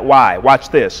find out why. Watch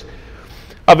this.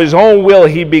 Of his own will,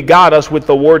 he begot us with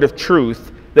the word of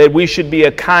truth, that we should be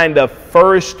a kind of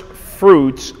first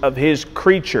fruits of his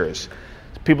creatures.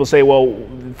 People say, well,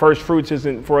 first fruits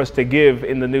isn't for us to give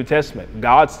in the New Testament.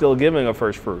 God's still giving a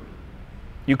first fruit.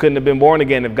 You couldn't have been born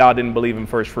again if God didn't believe in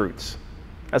first fruits.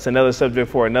 That's another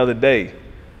subject for another day.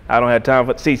 I don't have time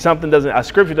for. See, a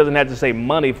scripture doesn't have to say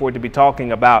money for it to be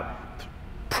talking about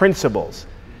principles.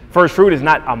 First fruit is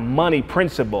not a money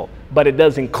principle, but it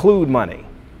does include money.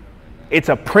 It's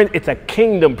a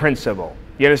kingdom principle.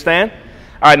 You understand?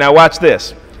 All right, now watch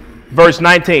this. Verse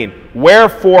 19.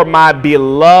 Wherefore, my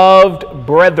beloved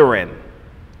brethren.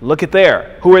 Look at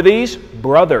there. Who are these?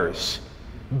 Brothers.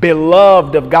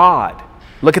 Beloved of God.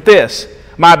 Look at this.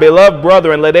 My beloved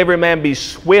brethren, let every man be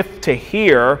swift to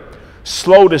hear,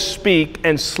 slow to speak,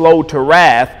 and slow to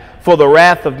wrath. For the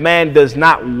wrath of man does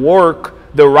not work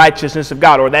the righteousness of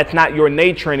God. Or that's not your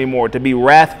nature anymore, to be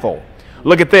wrathful.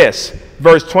 Look at this.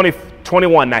 Verse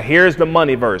 21. Now here's the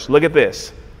money verse. Look at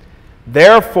this.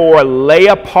 Therefore lay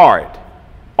apart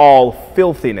all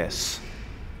filthiness.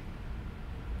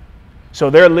 So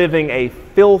they're living a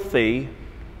filthy,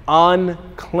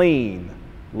 unclean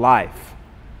life.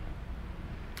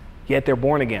 Yet they're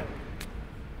born again.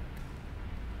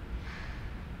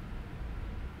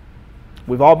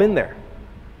 We've all been there.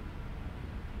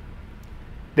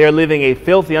 They're living a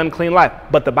filthy, unclean life.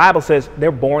 But the Bible says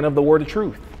they're born of the word of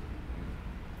truth.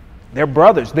 They're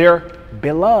brothers. They're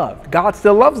beloved. God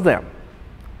still loves them.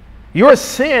 Your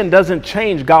sin doesn't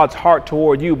change God's heart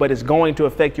toward you, but it's going to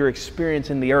affect your experience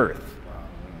in the earth.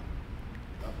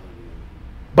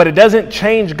 But it doesn't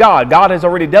change God. God has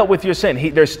already dealt with your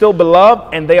sin. They're still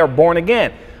beloved and they are born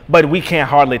again. But we can't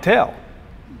hardly tell.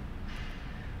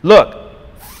 Look,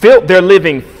 they're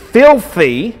living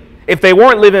filthy. If they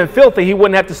weren't living filthy, he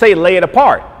wouldn't have to say lay it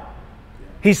apart.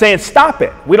 He's saying stop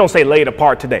it. We don't say lay it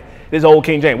apart today. This is old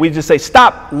King James. We just say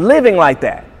stop living like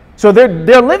that. So they're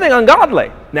living ungodly.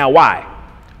 Now why?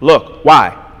 Look,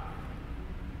 why?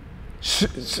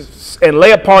 And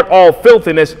lay apart all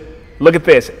filthiness. Look at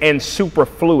this. And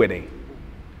superfluity.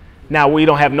 Now we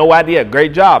don't have no idea.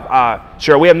 Great job.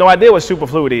 Sure, we have no idea what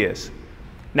superfluity is.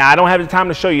 Now I don't have the time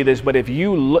to show you this, but if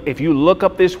you look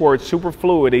up this word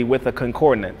superfluity with a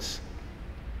concordance,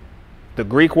 the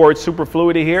Greek word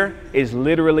superfluity here is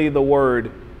literally the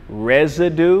word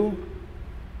residue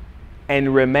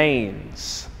and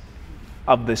remains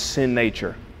of the sin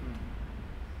nature.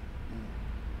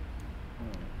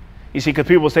 You see, because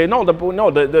people say,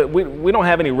 we don't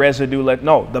have any residue left.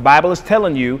 No, the Bible is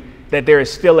telling you that there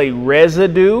is still a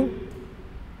residue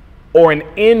or an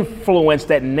influence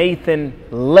that Nathan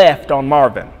left on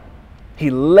Marvin. He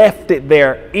left it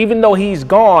there. Even though he's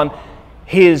gone,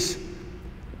 his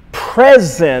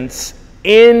presence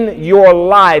in your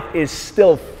life is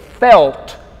still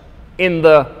felt in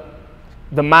the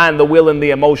mind, the will, and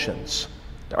the emotions.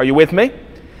 Are you with me?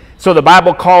 So the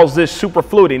Bible calls this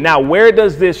superfluity. Now, where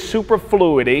does this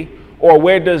superfluity, or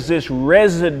where does this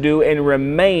residue and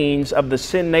remains of the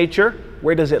sin nature,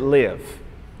 where does it live?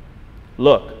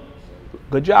 Look.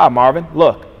 Good job, Marvin.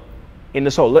 Look. in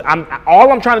the soul. Look,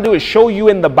 all I'm trying to do is show you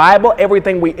in the Bible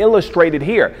everything we illustrated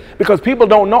here, because people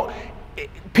don't know.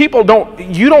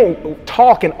 You don't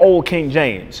talk in Old King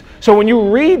James. So when you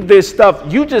read this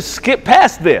stuff, you just skip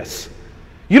past this.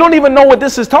 You don't even know what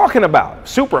this is talking about.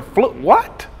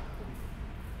 What?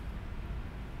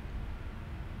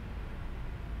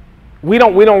 We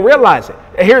don't realize it.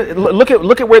 Here, look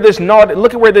at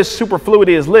where this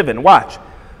superfluity is living. Watch.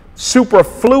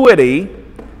 Superfluity.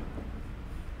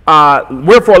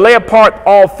 Wherefore lay apart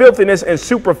all filthiness and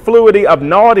superfluity of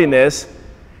naughtiness,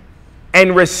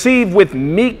 and receive with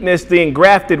meekness the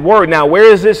engrafted word. Now,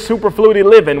 where is this superfluity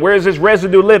living? Where is this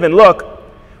residue living? Look,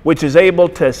 which is able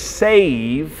to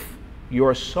save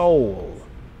your soul.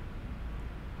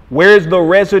 Where is the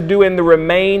residue and the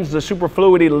remains, the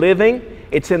superfluity living?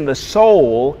 It's in the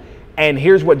soul. And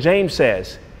here's what James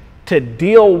says. To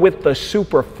deal with the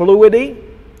superfluity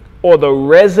or the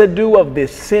residue of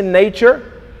this sin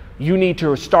nature, you need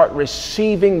to start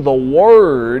receiving the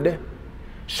word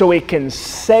so it can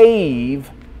save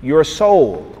your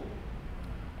soul.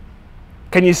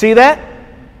 Can you see that?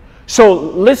 So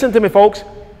listen to me, folks.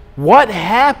 What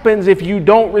happens if you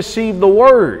don't receive the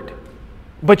word,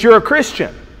 but you're a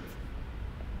Christian?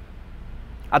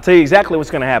 I'll tell you exactly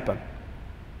what's going to happen.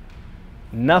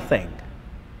 Nothing.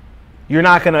 You're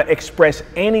not going to express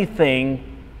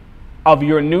anything of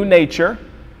your new nature,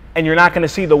 and you're not going to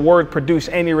see the word produce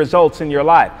any results in your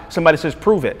life. Somebody says,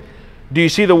 prove it. Do you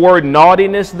see the word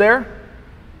naughtiness there?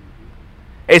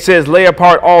 It says, lay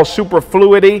apart all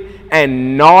superfluity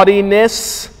and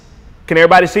naughtiness. Can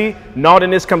everybody see?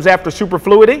 Naughtiness comes after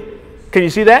superfluity. Can you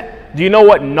see that? Do you know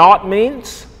what naught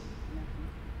means?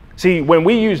 See, when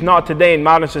we use naught today in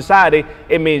modern society,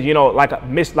 it means, you know, like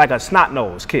a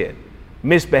snot-nosed kid,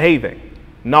 misbehaving,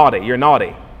 naughty, you're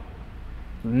naughty.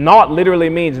 Naught literally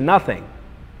means nothing.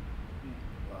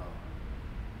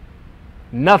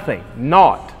 Nothing,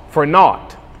 naught, for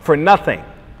naught, for nothing,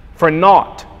 for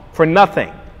naught, for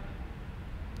nothing.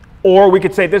 Or we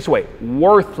could say it this way,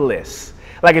 worthless.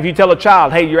 Like if you tell a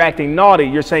child, hey, you're acting naughty,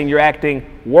 you're saying you're acting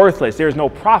worthless. There's no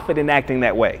profit in acting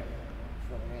that way.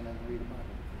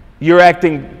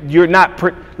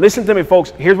 Listen to me,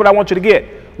 folks. Here's what I want you to get.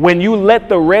 When you let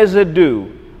the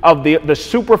residue of the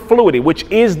superfluity, which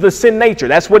is the sin nature,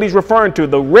 that's what he's referring to,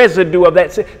 the residue of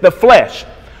that sin, the flesh.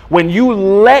 When you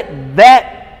let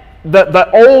that, the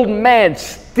old man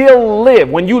still live,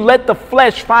 when you let the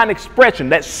flesh find expression,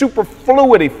 that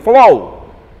superfluity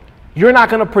flow, you're not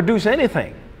going to produce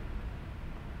anything.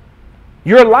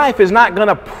 Your life is not going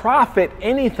to profit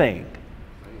anything.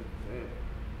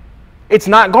 It's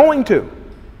not going to.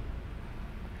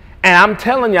 And I'm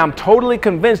telling you, I'm totally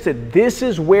convinced that this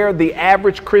is where the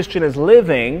average Christian is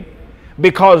living,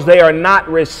 because they are not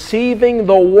receiving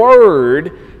the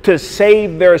word to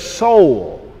save their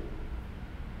soul.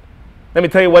 Let me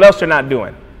tell you what else they're not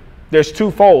doing. There's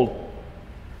twofold.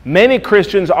 Many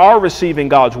Christians are receiving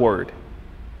God's word.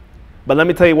 But let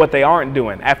me tell you what they aren't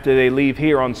doing after they leave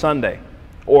here on Sunday.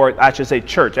 Or I should say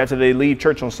church. After they leave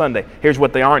church on Sunday, here's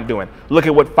what they aren't doing. Look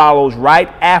at what follows right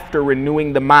after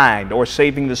renewing the mind or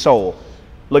saving the soul.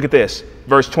 Look at this.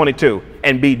 Verse 22.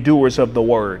 And be doers of the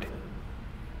word,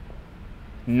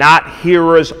 not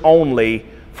hearers only,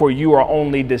 for you are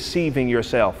only deceiving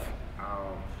yourself.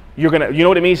 You know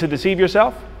what it means to deceive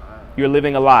yourself? You're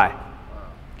living a lie.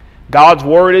 God's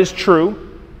word is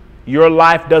true. Your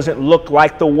life doesn't look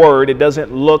like the word. It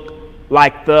doesn't look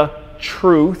like the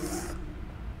truth.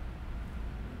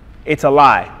 It's a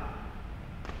lie.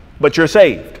 But you're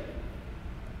saved.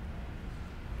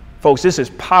 Folks, this is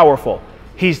powerful.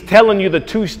 He's telling you the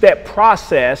two-step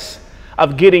process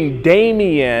of getting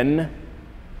Damien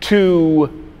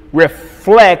to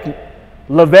reflect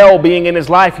Lavelle being in his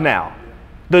life now.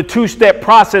 The two-step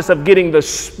process of getting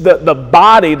the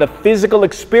body, the physical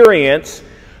experience,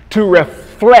 to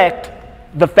reflect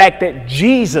the fact that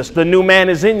Jesus, the new man,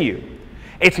 is in you.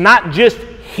 It's not just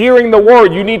hearing the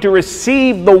word. You need to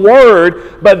receive the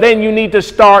word, but then you need to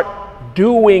start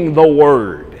doing the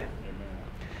word.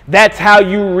 That's how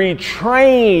you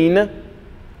retrain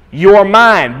your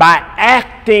mind, by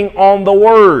acting on the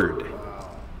word.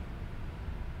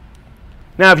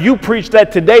 Now, if you preach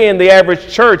that today in the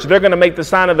average church, they're going to make the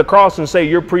sign of the cross and say,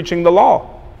 you're preaching the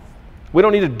law. We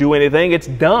don't need to do anything. It's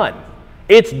done.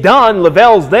 It's done.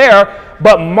 Lavelle's there,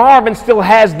 but Marvin still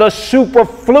has the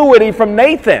superfluity from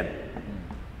Nathan.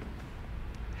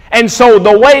 And so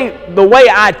the way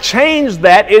I change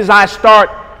that is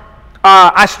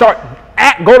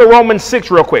go to Romans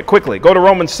 6 real quickly. Go to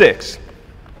Romans 6.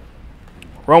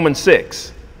 Romans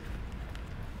 6.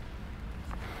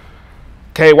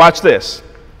 Okay, watch this.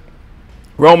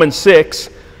 Romans 6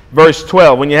 verse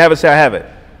 12. When you have it, say I have it.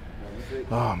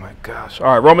 Oh my gosh.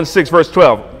 All right, Romans 6, verse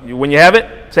 12. When you have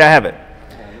it, say I have it.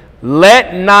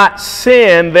 Let not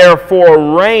sin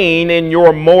therefore reign in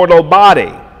your mortal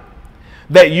body,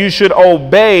 that you should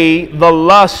obey the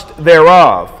lust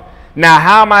thereof. Now,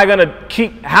 how am I going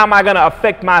to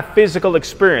affect my physical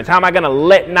experience? How am I going to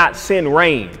let not sin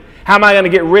reign? How am I going to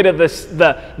get rid of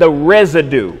the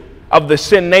residue of the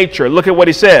sin nature? Look at what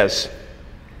he says.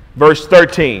 Verse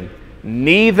 13.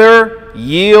 Neither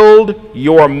yield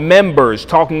your members,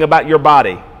 talking about your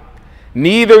body,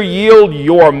 neither yield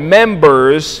your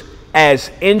members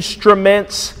as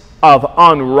instruments of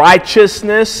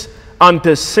unrighteousness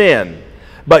unto sin,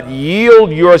 but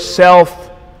yield yourself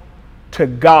to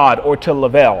God, or to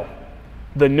Lavelle,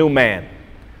 the new man.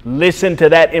 Listen to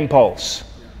that impulse,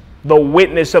 the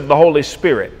witness of the Holy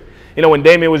Spirit. You know, when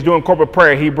Damien was doing corporate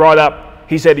prayer,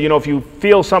 he said, you know, if you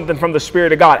feel something from the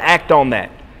Spirit of God, act on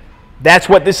that. That's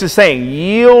what this is saying.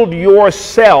 Yield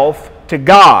yourself to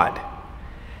God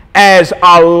as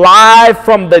alive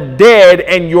from the dead,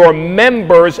 and your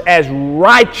members as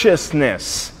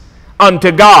righteousness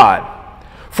unto God.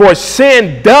 For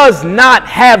sin does not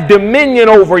have dominion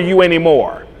over you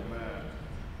anymore,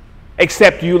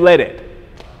 except you let it.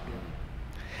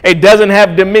 It doesn't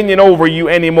have dominion over you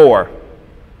anymore.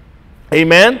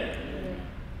 Amen?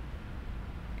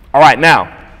 All right,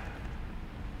 now.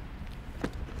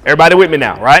 Everybody with me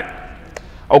now, right?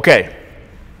 Okay.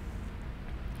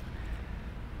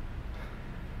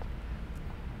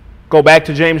 Go back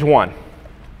to James 1.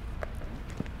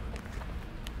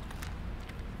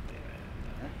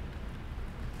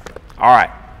 All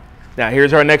right. Now,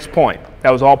 here's our next point.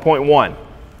 That was all point 1.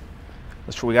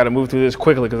 We got to move through this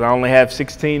quickly because I only have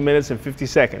 16 minutes and 50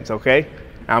 seconds, okay?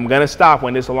 I'm going to stop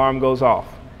when this alarm goes off.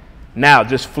 Now,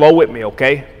 just flow with me,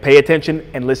 okay? Pay attention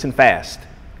and listen fast.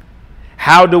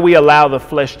 How do we allow the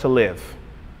flesh to live?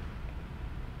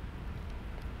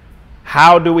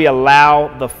 How do we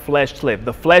allow the flesh to live?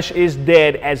 The flesh is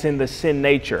dead, as in the sin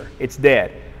nature. It's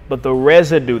dead. But the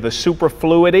residue, the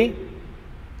superfluity,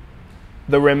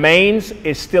 the remains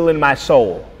is still in my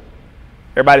soul.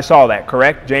 Everybody saw that,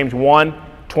 correct? James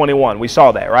 1:21. We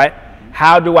saw that, right?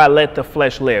 How do I let the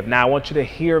flesh live? Now, I want you to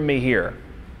hear me here.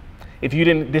 If you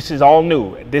didn't, this is all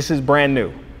new. This is brand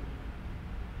new.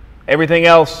 Everything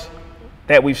else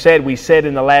that we said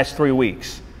in the last 3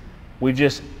 weeks. We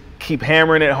just keep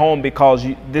hammering it home because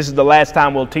this is the last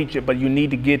time we'll teach it, but you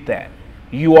need to get that.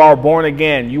 You are born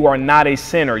again. You are not a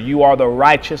sinner. You are the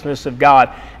righteousness of God.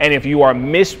 And if you are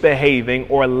misbehaving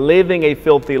or living a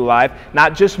filthy life,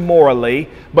 not just morally,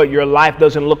 but your life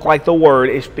doesn't look like the Word,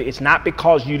 it's not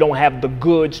because you don't have the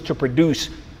goods to produce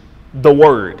the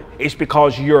Word. It's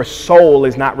because your soul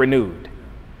is not renewed.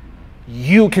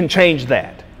 You can change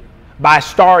that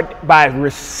by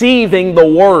receiving the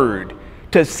Word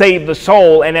to save the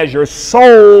soul. And as your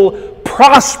soul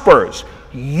prospers,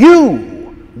 you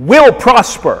will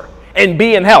prosper and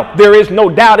be in health. There is no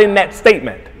doubt in that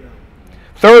statement.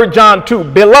 3 John 2,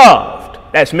 beloved,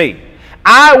 that's me.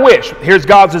 I wish, here's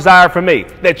God's desire for me,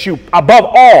 that you, above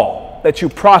all, that you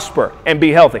prosper and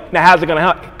be healthy. Now, how's it going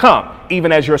to come?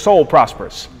 Even as your soul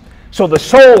prospers. So the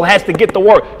soul has to get the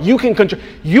word. You can control.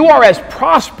 You are as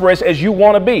prosperous as you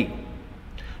want to be.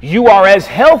 You are as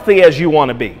healthy as you want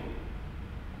to be.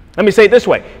 Let me say it this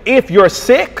way. If you're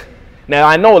sick, now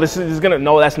I know this is going to,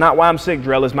 no, that's not why I'm sick,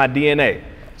 Jerel. It's my DNA.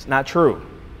 It's not true.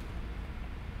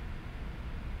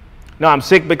 No, I'm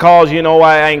sick because, you know,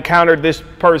 I encountered this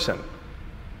person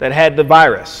that had the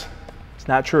virus. It's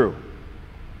not true.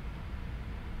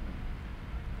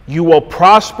 You will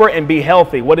prosper and be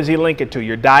healthy. What does he link it to?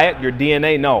 Your diet, your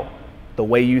DNA? No, the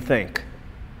way you think.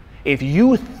 If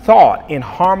you thought in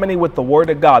harmony with the Word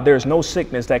of God, there's no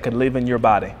sickness that could live in your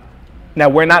body. Now,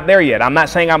 we're not there yet. I'm not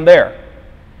saying I'm there.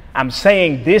 I'm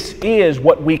saying this is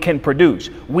what we can produce.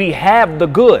 We have the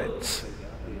goods.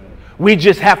 We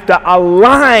just have to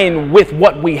align with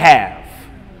what we have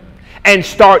and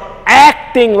start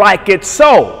acting like it's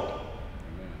so.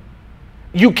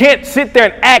 You can't sit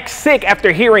there and act sick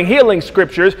after hearing healing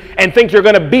scriptures and think you're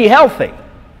going to be healthy.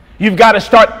 You've got to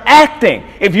start acting.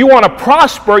 If you want to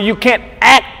prosper, you can't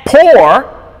act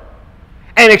poor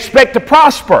and expect to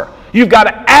prosper. You've got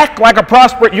to act like a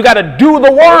prosper. You've got to do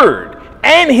the Word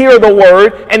and hear the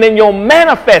Word, and then you'll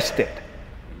manifest it.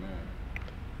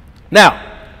 Now,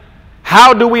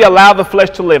 how do we allow the flesh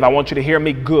to live? I want you to hear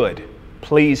me good.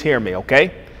 Please hear me,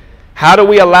 okay? How do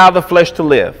we allow the flesh to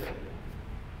live?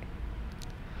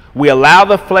 We allow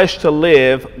the flesh to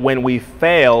live when we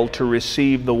fail to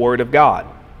receive the Word of God.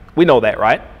 We know that,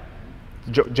 right?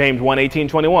 James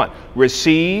 1:18-21.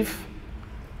 Receive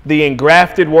the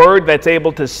engrafted word that's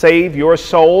able to save your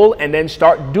soul, and then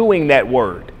start doing that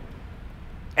word.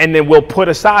 And then we'll put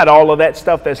aside all of that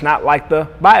stuff that's not like the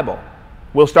Bible.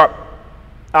 We'll start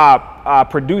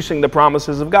producing the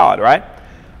promises of God, right?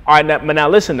 All right, now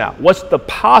listen now. What's the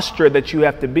posture that you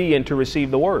have to be in to receive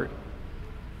the word?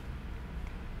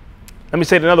 Let me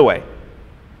say it another way.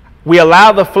 We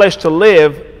allow the flesh to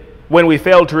live when we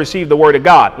fail to receive the word of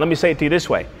God. Let me say it to you this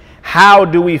way. How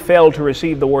do we fail to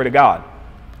receive the word of God?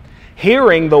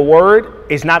 Hearing the word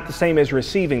is not the same as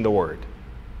receiving the word.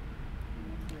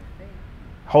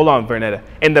 Hold on, Vernetta.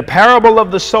 In the parable of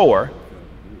the sower,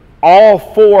 all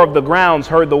four of the grounds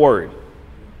heard the word.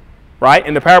 Right?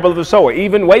 In the parable of the sower,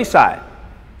 even wayside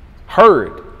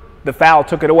heard, the fowl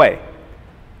took it away.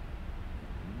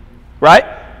 Right?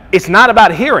 It's not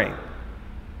about hearing.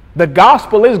 The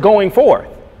gospel is going forth.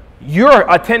 You're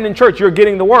attending church. You're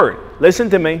getting the word. Listen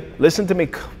to me. Listen to me.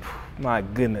 My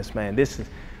goodness, man. This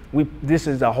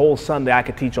is a whole Sunday I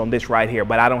could teach on this right here,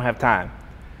 but I don't have time.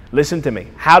 Listen to me.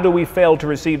 How do we fail to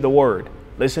receive the word?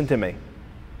 Listen to me.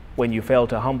 When you fail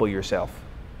to humble yourself.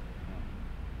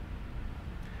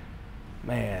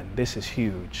 Man, this is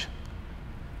huge.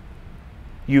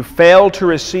 You fail to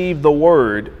receive the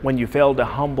word when you fail to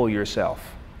humble yourself.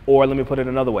 Or let me put it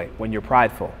another way, when you're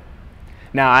prideful.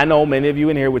 Now, I know many of you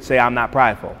in here would say, I'm not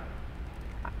prideful.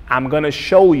 I'm going to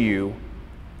show you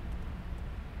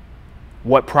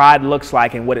what pride looks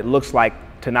like and what it looks like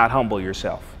to not humble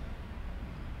yourself.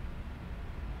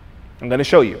 I'm going to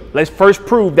show you. Let's first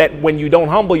prove that when you don't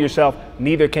humble yourself,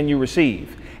 neither can you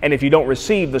receive. And if you don't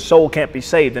receive, the soul can't be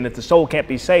saved. And if the soul can't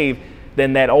be saved,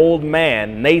 then that old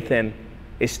man, Nathan,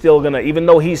 is still going to, even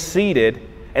though he's seated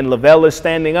and Lavelle is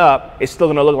standing up, it's still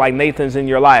going to look like Nathan's in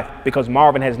your life because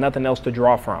Marvin has nothing else to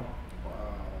draw from.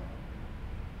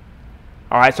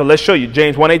 All right, so let's show you.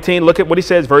 James 1:18, look at what he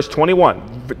says, verse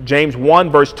 21. James 1,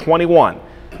 verse 21.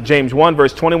 James 1,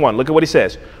 verse 21. Look at what he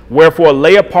says. Wherefore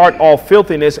lay apart all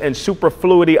filthiness and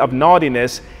superfluity of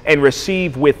naughtiness, and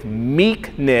receive with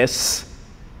meekness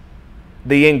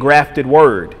the engrafted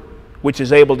word, which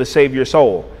is able to save your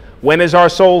soul. When is our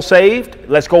soul saved?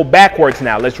 Let's go backwards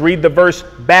now. Let's read the verse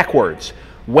backwards.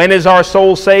 When is our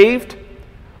soul saved?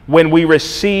 When we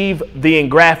receive the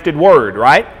engrafted word,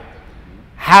 right?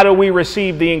 How do we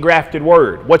receive the engrafted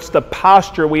word? What's the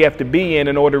posture we have to be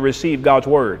in order to receive God's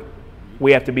word?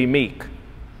 We have to be meek.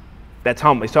 That's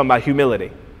humble. He's talking about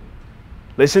humility.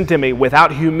 Listen to me.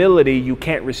 Without humility, you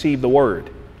can't receive the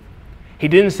word. He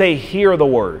didn't say hear the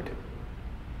word.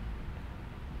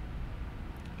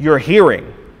 You're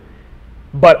hearing,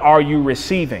 but are you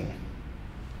receiving?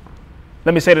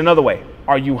 Let me say it another way.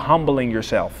 Are you humbling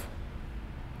yourself?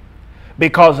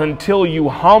 Because until you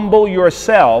humble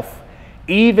yourself,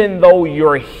 even though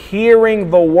you're hearing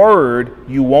the word,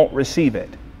 you won't receive it.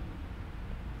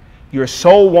 Your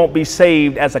soul won't be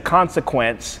saved as a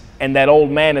consequence, and that old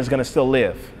man is going to still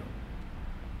live.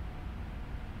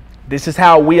 This is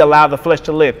how we allow the flesh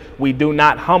to live. We do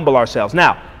not humble ourselves.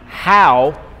 Now,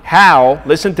 how,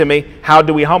 listen to me, how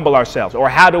do we humble ourselves? Or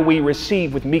how do we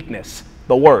receive with meekness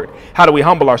the word? How do we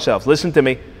humble ourselves? Listen to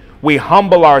me. We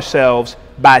humble ourselves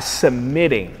by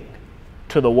submitting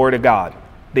to the word of God.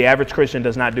 The average Christian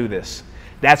does not do this.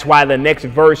 That's why the next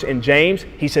verse in James,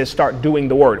 he says, start doing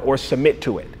the word or submit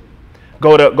to it.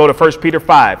 Go to 1 Peter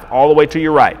 5, all the way to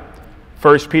your right.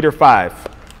 1 Peter 5.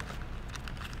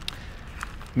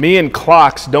 Me and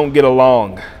clocks don't get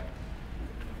along.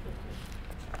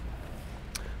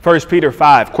 1 Peter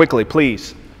 5, quickly,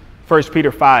 please. 1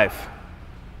 Peter 5.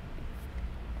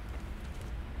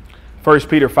 1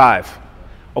 Peter 5.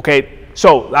 Okay,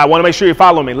 so I want to make sure you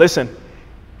follow me. Listen,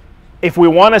 if we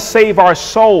want to save our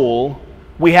soul,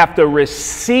 we have to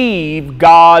receive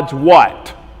God's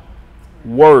what?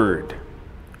 Word.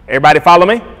 Everybody follow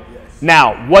me? Yes.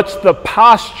 Now, what's the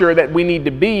posture that we need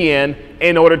to be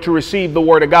in order to receive the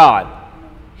word of God?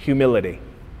 Humility.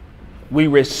 We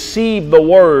receive the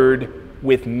word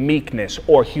with meekness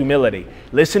or humility.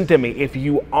 Listen to me. If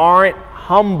you aren't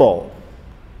humble,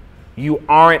 you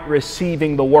aren't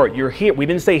receiving the word. You're here. We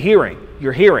didn't say hearing.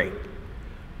 You're hearing.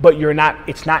 But you're not,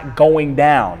 it's not going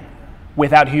down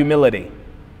without humility.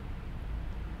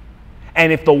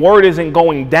 And if the word isn't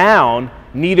going down,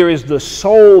 neither is the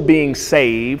soul being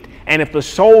saved. And if the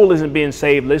soul isn't being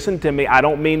saved, listen to me, I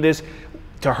don't mean this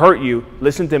to hurt you.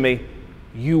 Listen to me.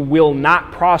 You will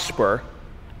not prosper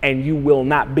and you will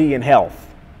not be in health.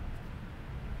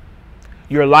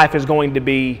 Your life is going to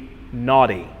be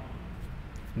naughty.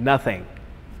 Nothing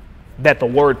that the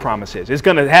word promises. It's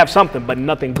going to have something, but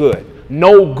nothing good.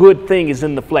 No good thing is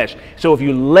in the flesh. So if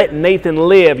you let Nathan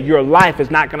live, your life is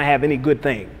not going to have any good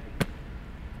thing.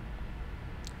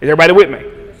 Is everybody with me?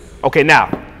 Okay,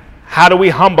 now, how do we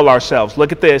humble ourselves?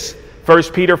 Look at this. 1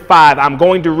 Peter 5. I'm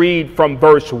going to read from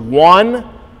verse 1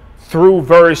 through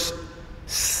verse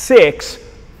 6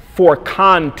 for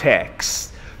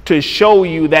context, to show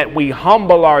you that we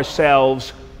humble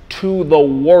ourselves to the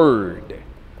Word.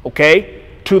 Okay?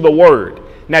 To the Word.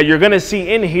 Now, you're going to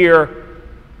see in here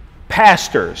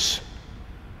pastors.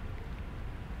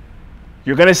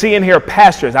 You're going to see in here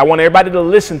pastors. I want everybody to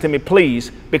listen to me,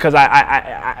 please, because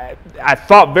I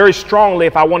thought very strongly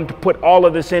if I wanted to put all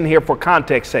of this in here for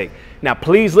context sake. Now,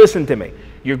 please listen to me.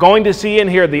 You're going to see in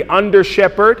here the under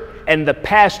shepherd and the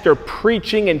pastor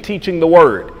preaching and teaching the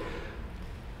Word.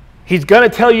 He's going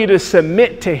to tell you to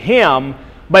submit to him,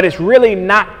 but it's really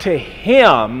not to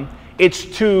him. It's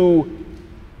to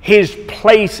his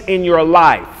place in your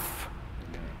life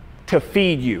to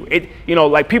feed you.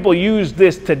 Like people use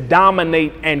this to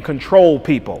dominate and control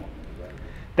people.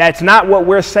 That's not what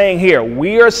we're saying here.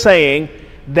 We are saying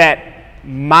that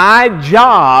my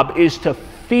job is to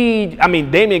feed. I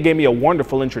mean, Damien gave me a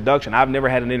wonderful introduction. I've never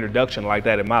had an introduction like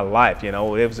that in my life. It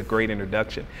was a great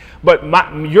introduction. But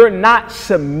you're not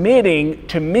submitting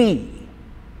to me.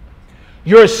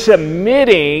 You're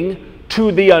submitting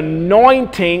to the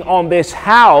anointing on this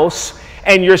house,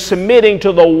 and you're submitting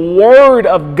to the Word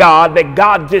of God, that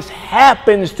God just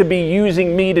happens to be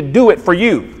using me to do it for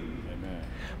you. Amen.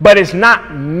 But it's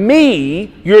not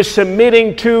me. You're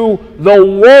submitting to the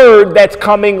Word that's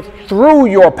coming through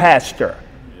your pastor.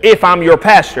 If I'm your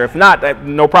pastor. If not,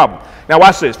 no problem. Now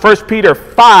watch this. 1 Peter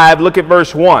 5, look at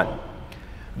verse 1.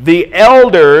 The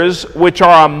elders which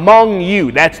are among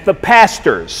you, that's the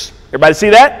pastors. Everybody see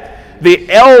that? The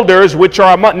elders which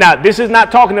are among. Now, this is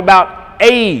not talking about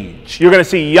age. You're going to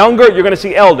see younger, you're going to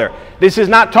see elder. This is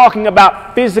not talking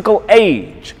about physical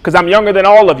age, because I'm younger than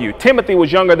all of you. Timothy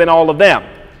was younger than all of them.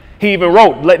 He even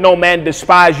wrote, let no man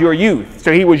despise your youth.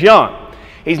 So he was young.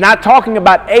 He's not talking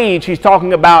about age. He's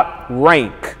talking about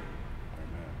rank,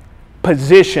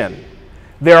 position.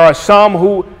 There are some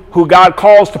who God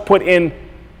calls to put in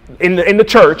the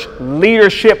church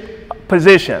leadership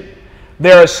position.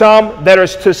 There are some that are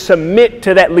to submit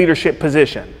to that leadership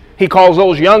position. He calls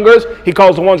those youngers. He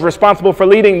calls the ones responsible for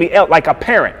leading, like a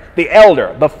parent, the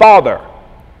elder, the father.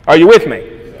 Are you with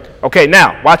me? Okay,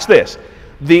 now watch this.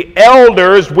 The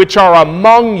elders which are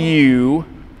among you,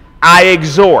 I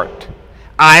exhort.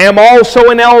 I am also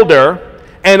an elder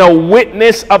and a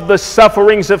witness of the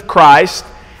sufferings of Christ,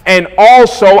 and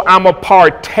also I'm a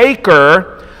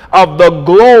partaker of the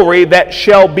glory that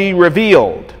shall be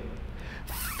revealed.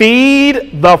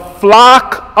 Feed the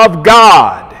flock of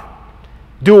God.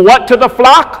 Do what to the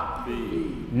flock?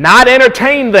 Feed. Not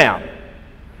entertain them.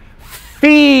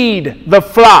 Feed the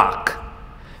flock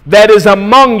that is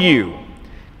among you,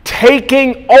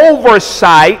 taking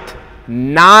oversight,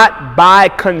 not by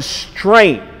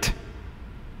constraint,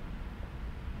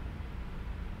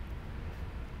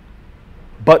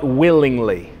 but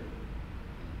willingly.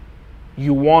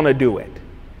 You want to do it.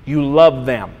 You love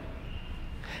them.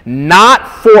 Not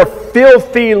for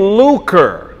filthy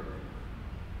lucre,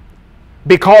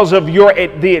 because of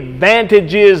the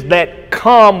advantages that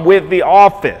come with the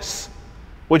office,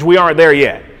 which we aren't there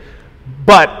yet.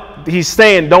 But he's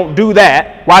saying don't do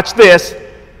that. Watch this.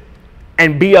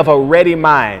 And be of a ready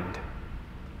mind.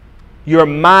 Your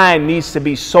mind needs to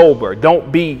be sober.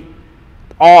 Don't be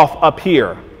off up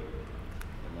here.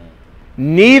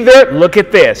 Neither, look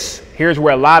at this. Here's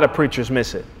where a lot of preachers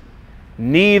miss it.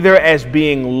 Neither as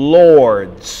being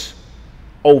lords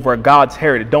over God's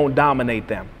heritage. Don't dominate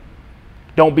them.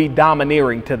 Don't be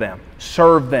domineering to them.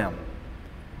 Serve them.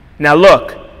 Now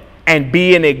look, and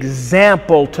be an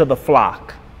example to the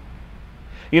flock.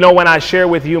 When I share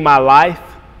with you my life,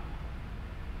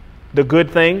 the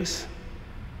good things,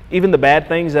 even the bad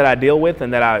things that I deal with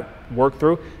and that I work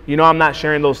through, I'm not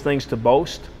sharing those things to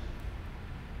boast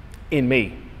in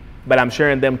me, but I'm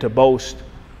sharing them to boast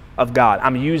of God.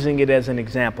 I'm using it as an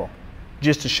example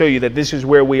just to show you that this is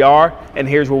where we are, and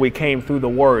here's where we came through the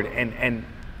Word, and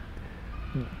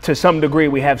to some degree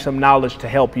we have some knowledge to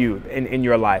help you in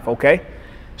your life. Okay,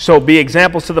 so be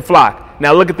examples to the flock.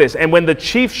 Now look at this. And when the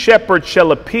chief shepherd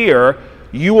shall appear,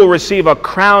 you will receive a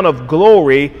crown of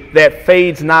glory that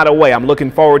fades not away. I'm looking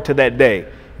forward to that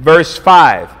day. Verse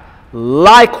 5.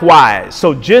 Likewise,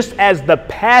 so just as the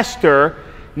pastor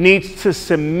needs to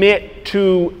submit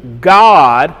to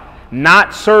God,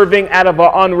 not serving out of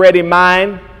an unready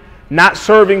mind, not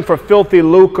serving for filthy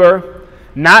lucre,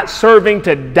 not serving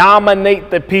to dominate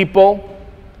the people.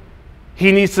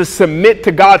 He needs to submit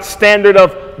to God's standard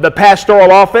of the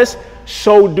pastoral office.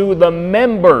 So do the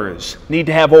members need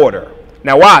to have order.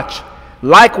 Now watch.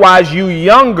 Likewise, you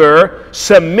younger,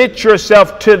 submit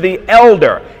yourself to the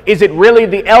elder. Is it really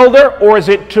the elder, or is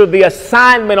it to the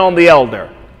assignment on the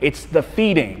elder? It's the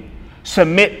feeding.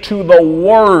 Submit to the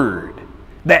word.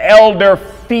 The elder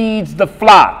feeds the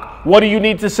flock. What do you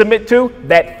need to submit to?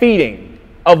 That feeding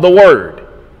of the word.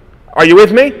 Are you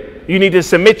with me? You need to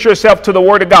submit yourself to the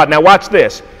word of God. Now watch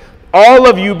this. All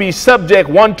of you be subject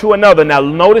one to another. Now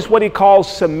notice what he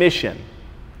calls submission.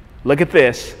 Look at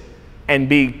this. And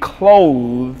be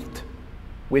clothed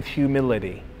with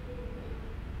humility.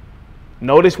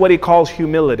 Notice what he calls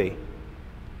humility.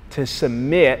 To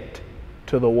submit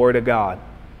to the word of God.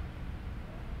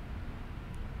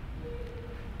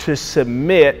 To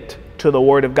submit to the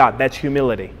word of God. That's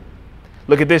humility.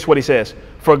 Look at this, what he says.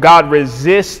 For God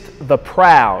resists the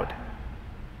proud,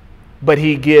 but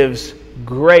he gives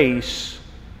grace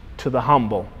to the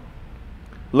humble.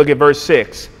 Look at verse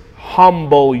 6.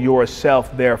 Humble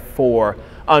yourself, therefore,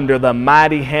 under the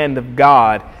mighty hand of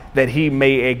God, that he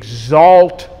may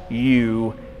exalt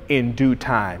you in due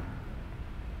time.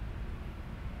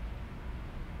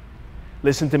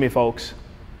 Listen to me, folks.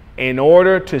 In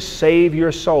order to save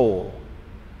your soul,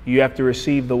 you have to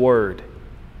receive the word.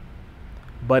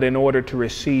 But in order to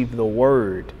receive the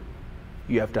word,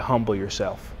 you have to humble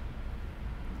yourself.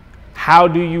 How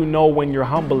do you know when you're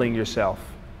humbling yourself?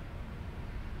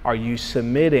 Are you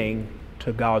submitting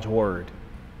to God's word?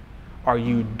 Are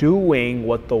you doing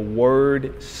what the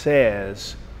word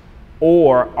says,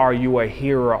 or are you a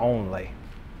hearer only?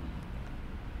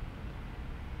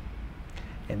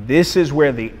 And this is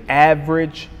where the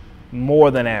average, more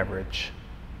than average,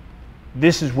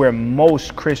 this is where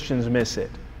most Christians miss it.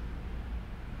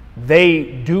 They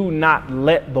do not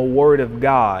let the word of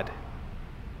God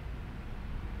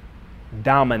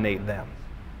dominate them.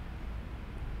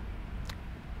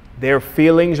 Their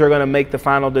feelings are going to make the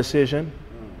final decision.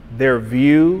 Their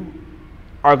view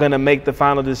are going to make the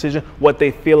final decision. What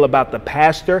they feel about the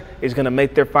pastor is going to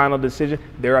make their final decision.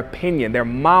 Their opinion, their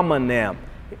mama and them,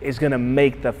 is going to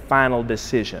make the final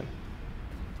decision.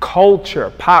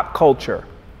 Culture, pop culture,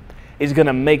 is going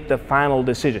to make the final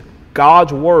decision.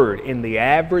 God's word in the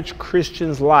average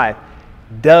Christian's life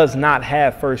does not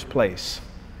have first place.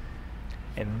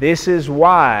 And this is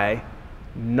why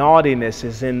naughtiness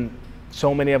is in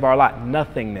so many of our lives.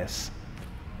 Nothingness.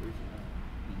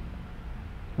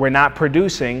 We're not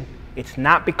producing. It's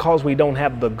not because we don't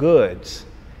have the goods.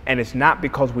 And it's not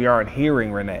because we aren't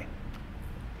hearing, Renee.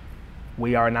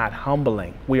 We are not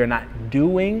humbling. We are not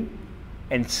doing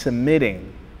and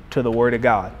submitting to the word of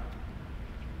God.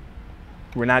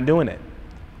 We're not doing it.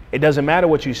 It doesn't matter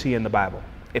what you see in the Bible.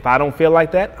 If I don't feel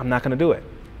like that, I'm not going to do it.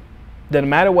 Doesn't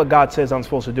matter what God says I'm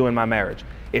supposed to do in my marriage.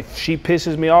 If she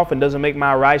pisses me off and doesn't make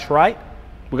my rice right,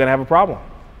 we're going to have a problem.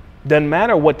 Doesn't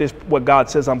matter what God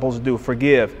says I'm supposed to do.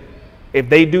 Forgive. If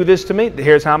they do this to me,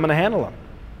 here's how I'm going to handle them.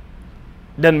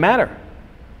 Doesn't matter.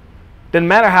 Doesn't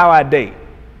matter how I date.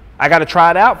 I got to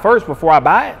try it out first before I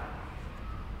buy it.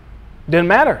 Doesn't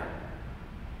matter.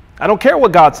 I don't care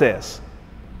what God says.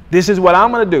 This is what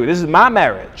I'm going to do. This is my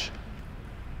marriage.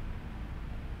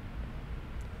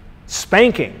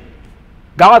 Spanking.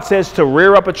 God says to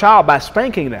rear up a child by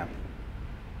spanking them.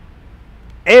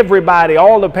 Everybody,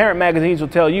 all the parent magazines will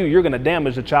tell you you're going to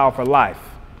damage the child for life.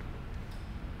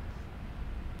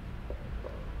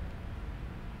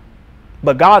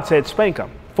 But God said spank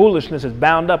them. Foolishness is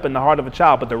bound up in the heart of a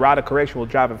child, but the rod of correction will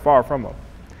drive it far from him.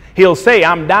 He'll say,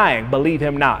 I'm dying. Believe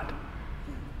him not.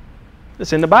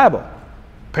 It's in the Bible.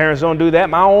 Parents don't do that.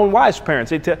 My own wife's parents,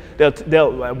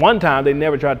 they'll at one time, they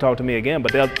never try to talk to me again,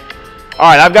 but all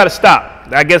right, I've got to stop.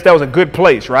 I guess that was a good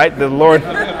place, right? The Lord,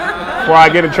 before I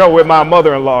get in trouble with my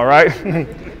mother-in-law, right?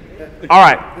 All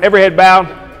right, every head bowed.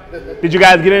 Did you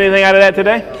guys get anything out of that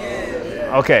today?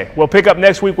 Okay, we'll pick up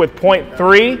next week with point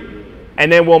 3, and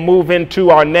then we'll move into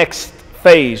our next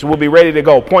phase. We'll be ready to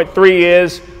go. Point 3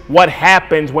 is what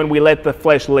happens when we let the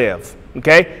flesh live.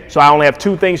 Okay, so I only have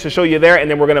 2 things to show you there, and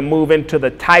then we're going to move into the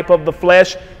type of the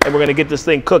flesh, and we're going to get this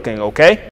thing cooking, okay?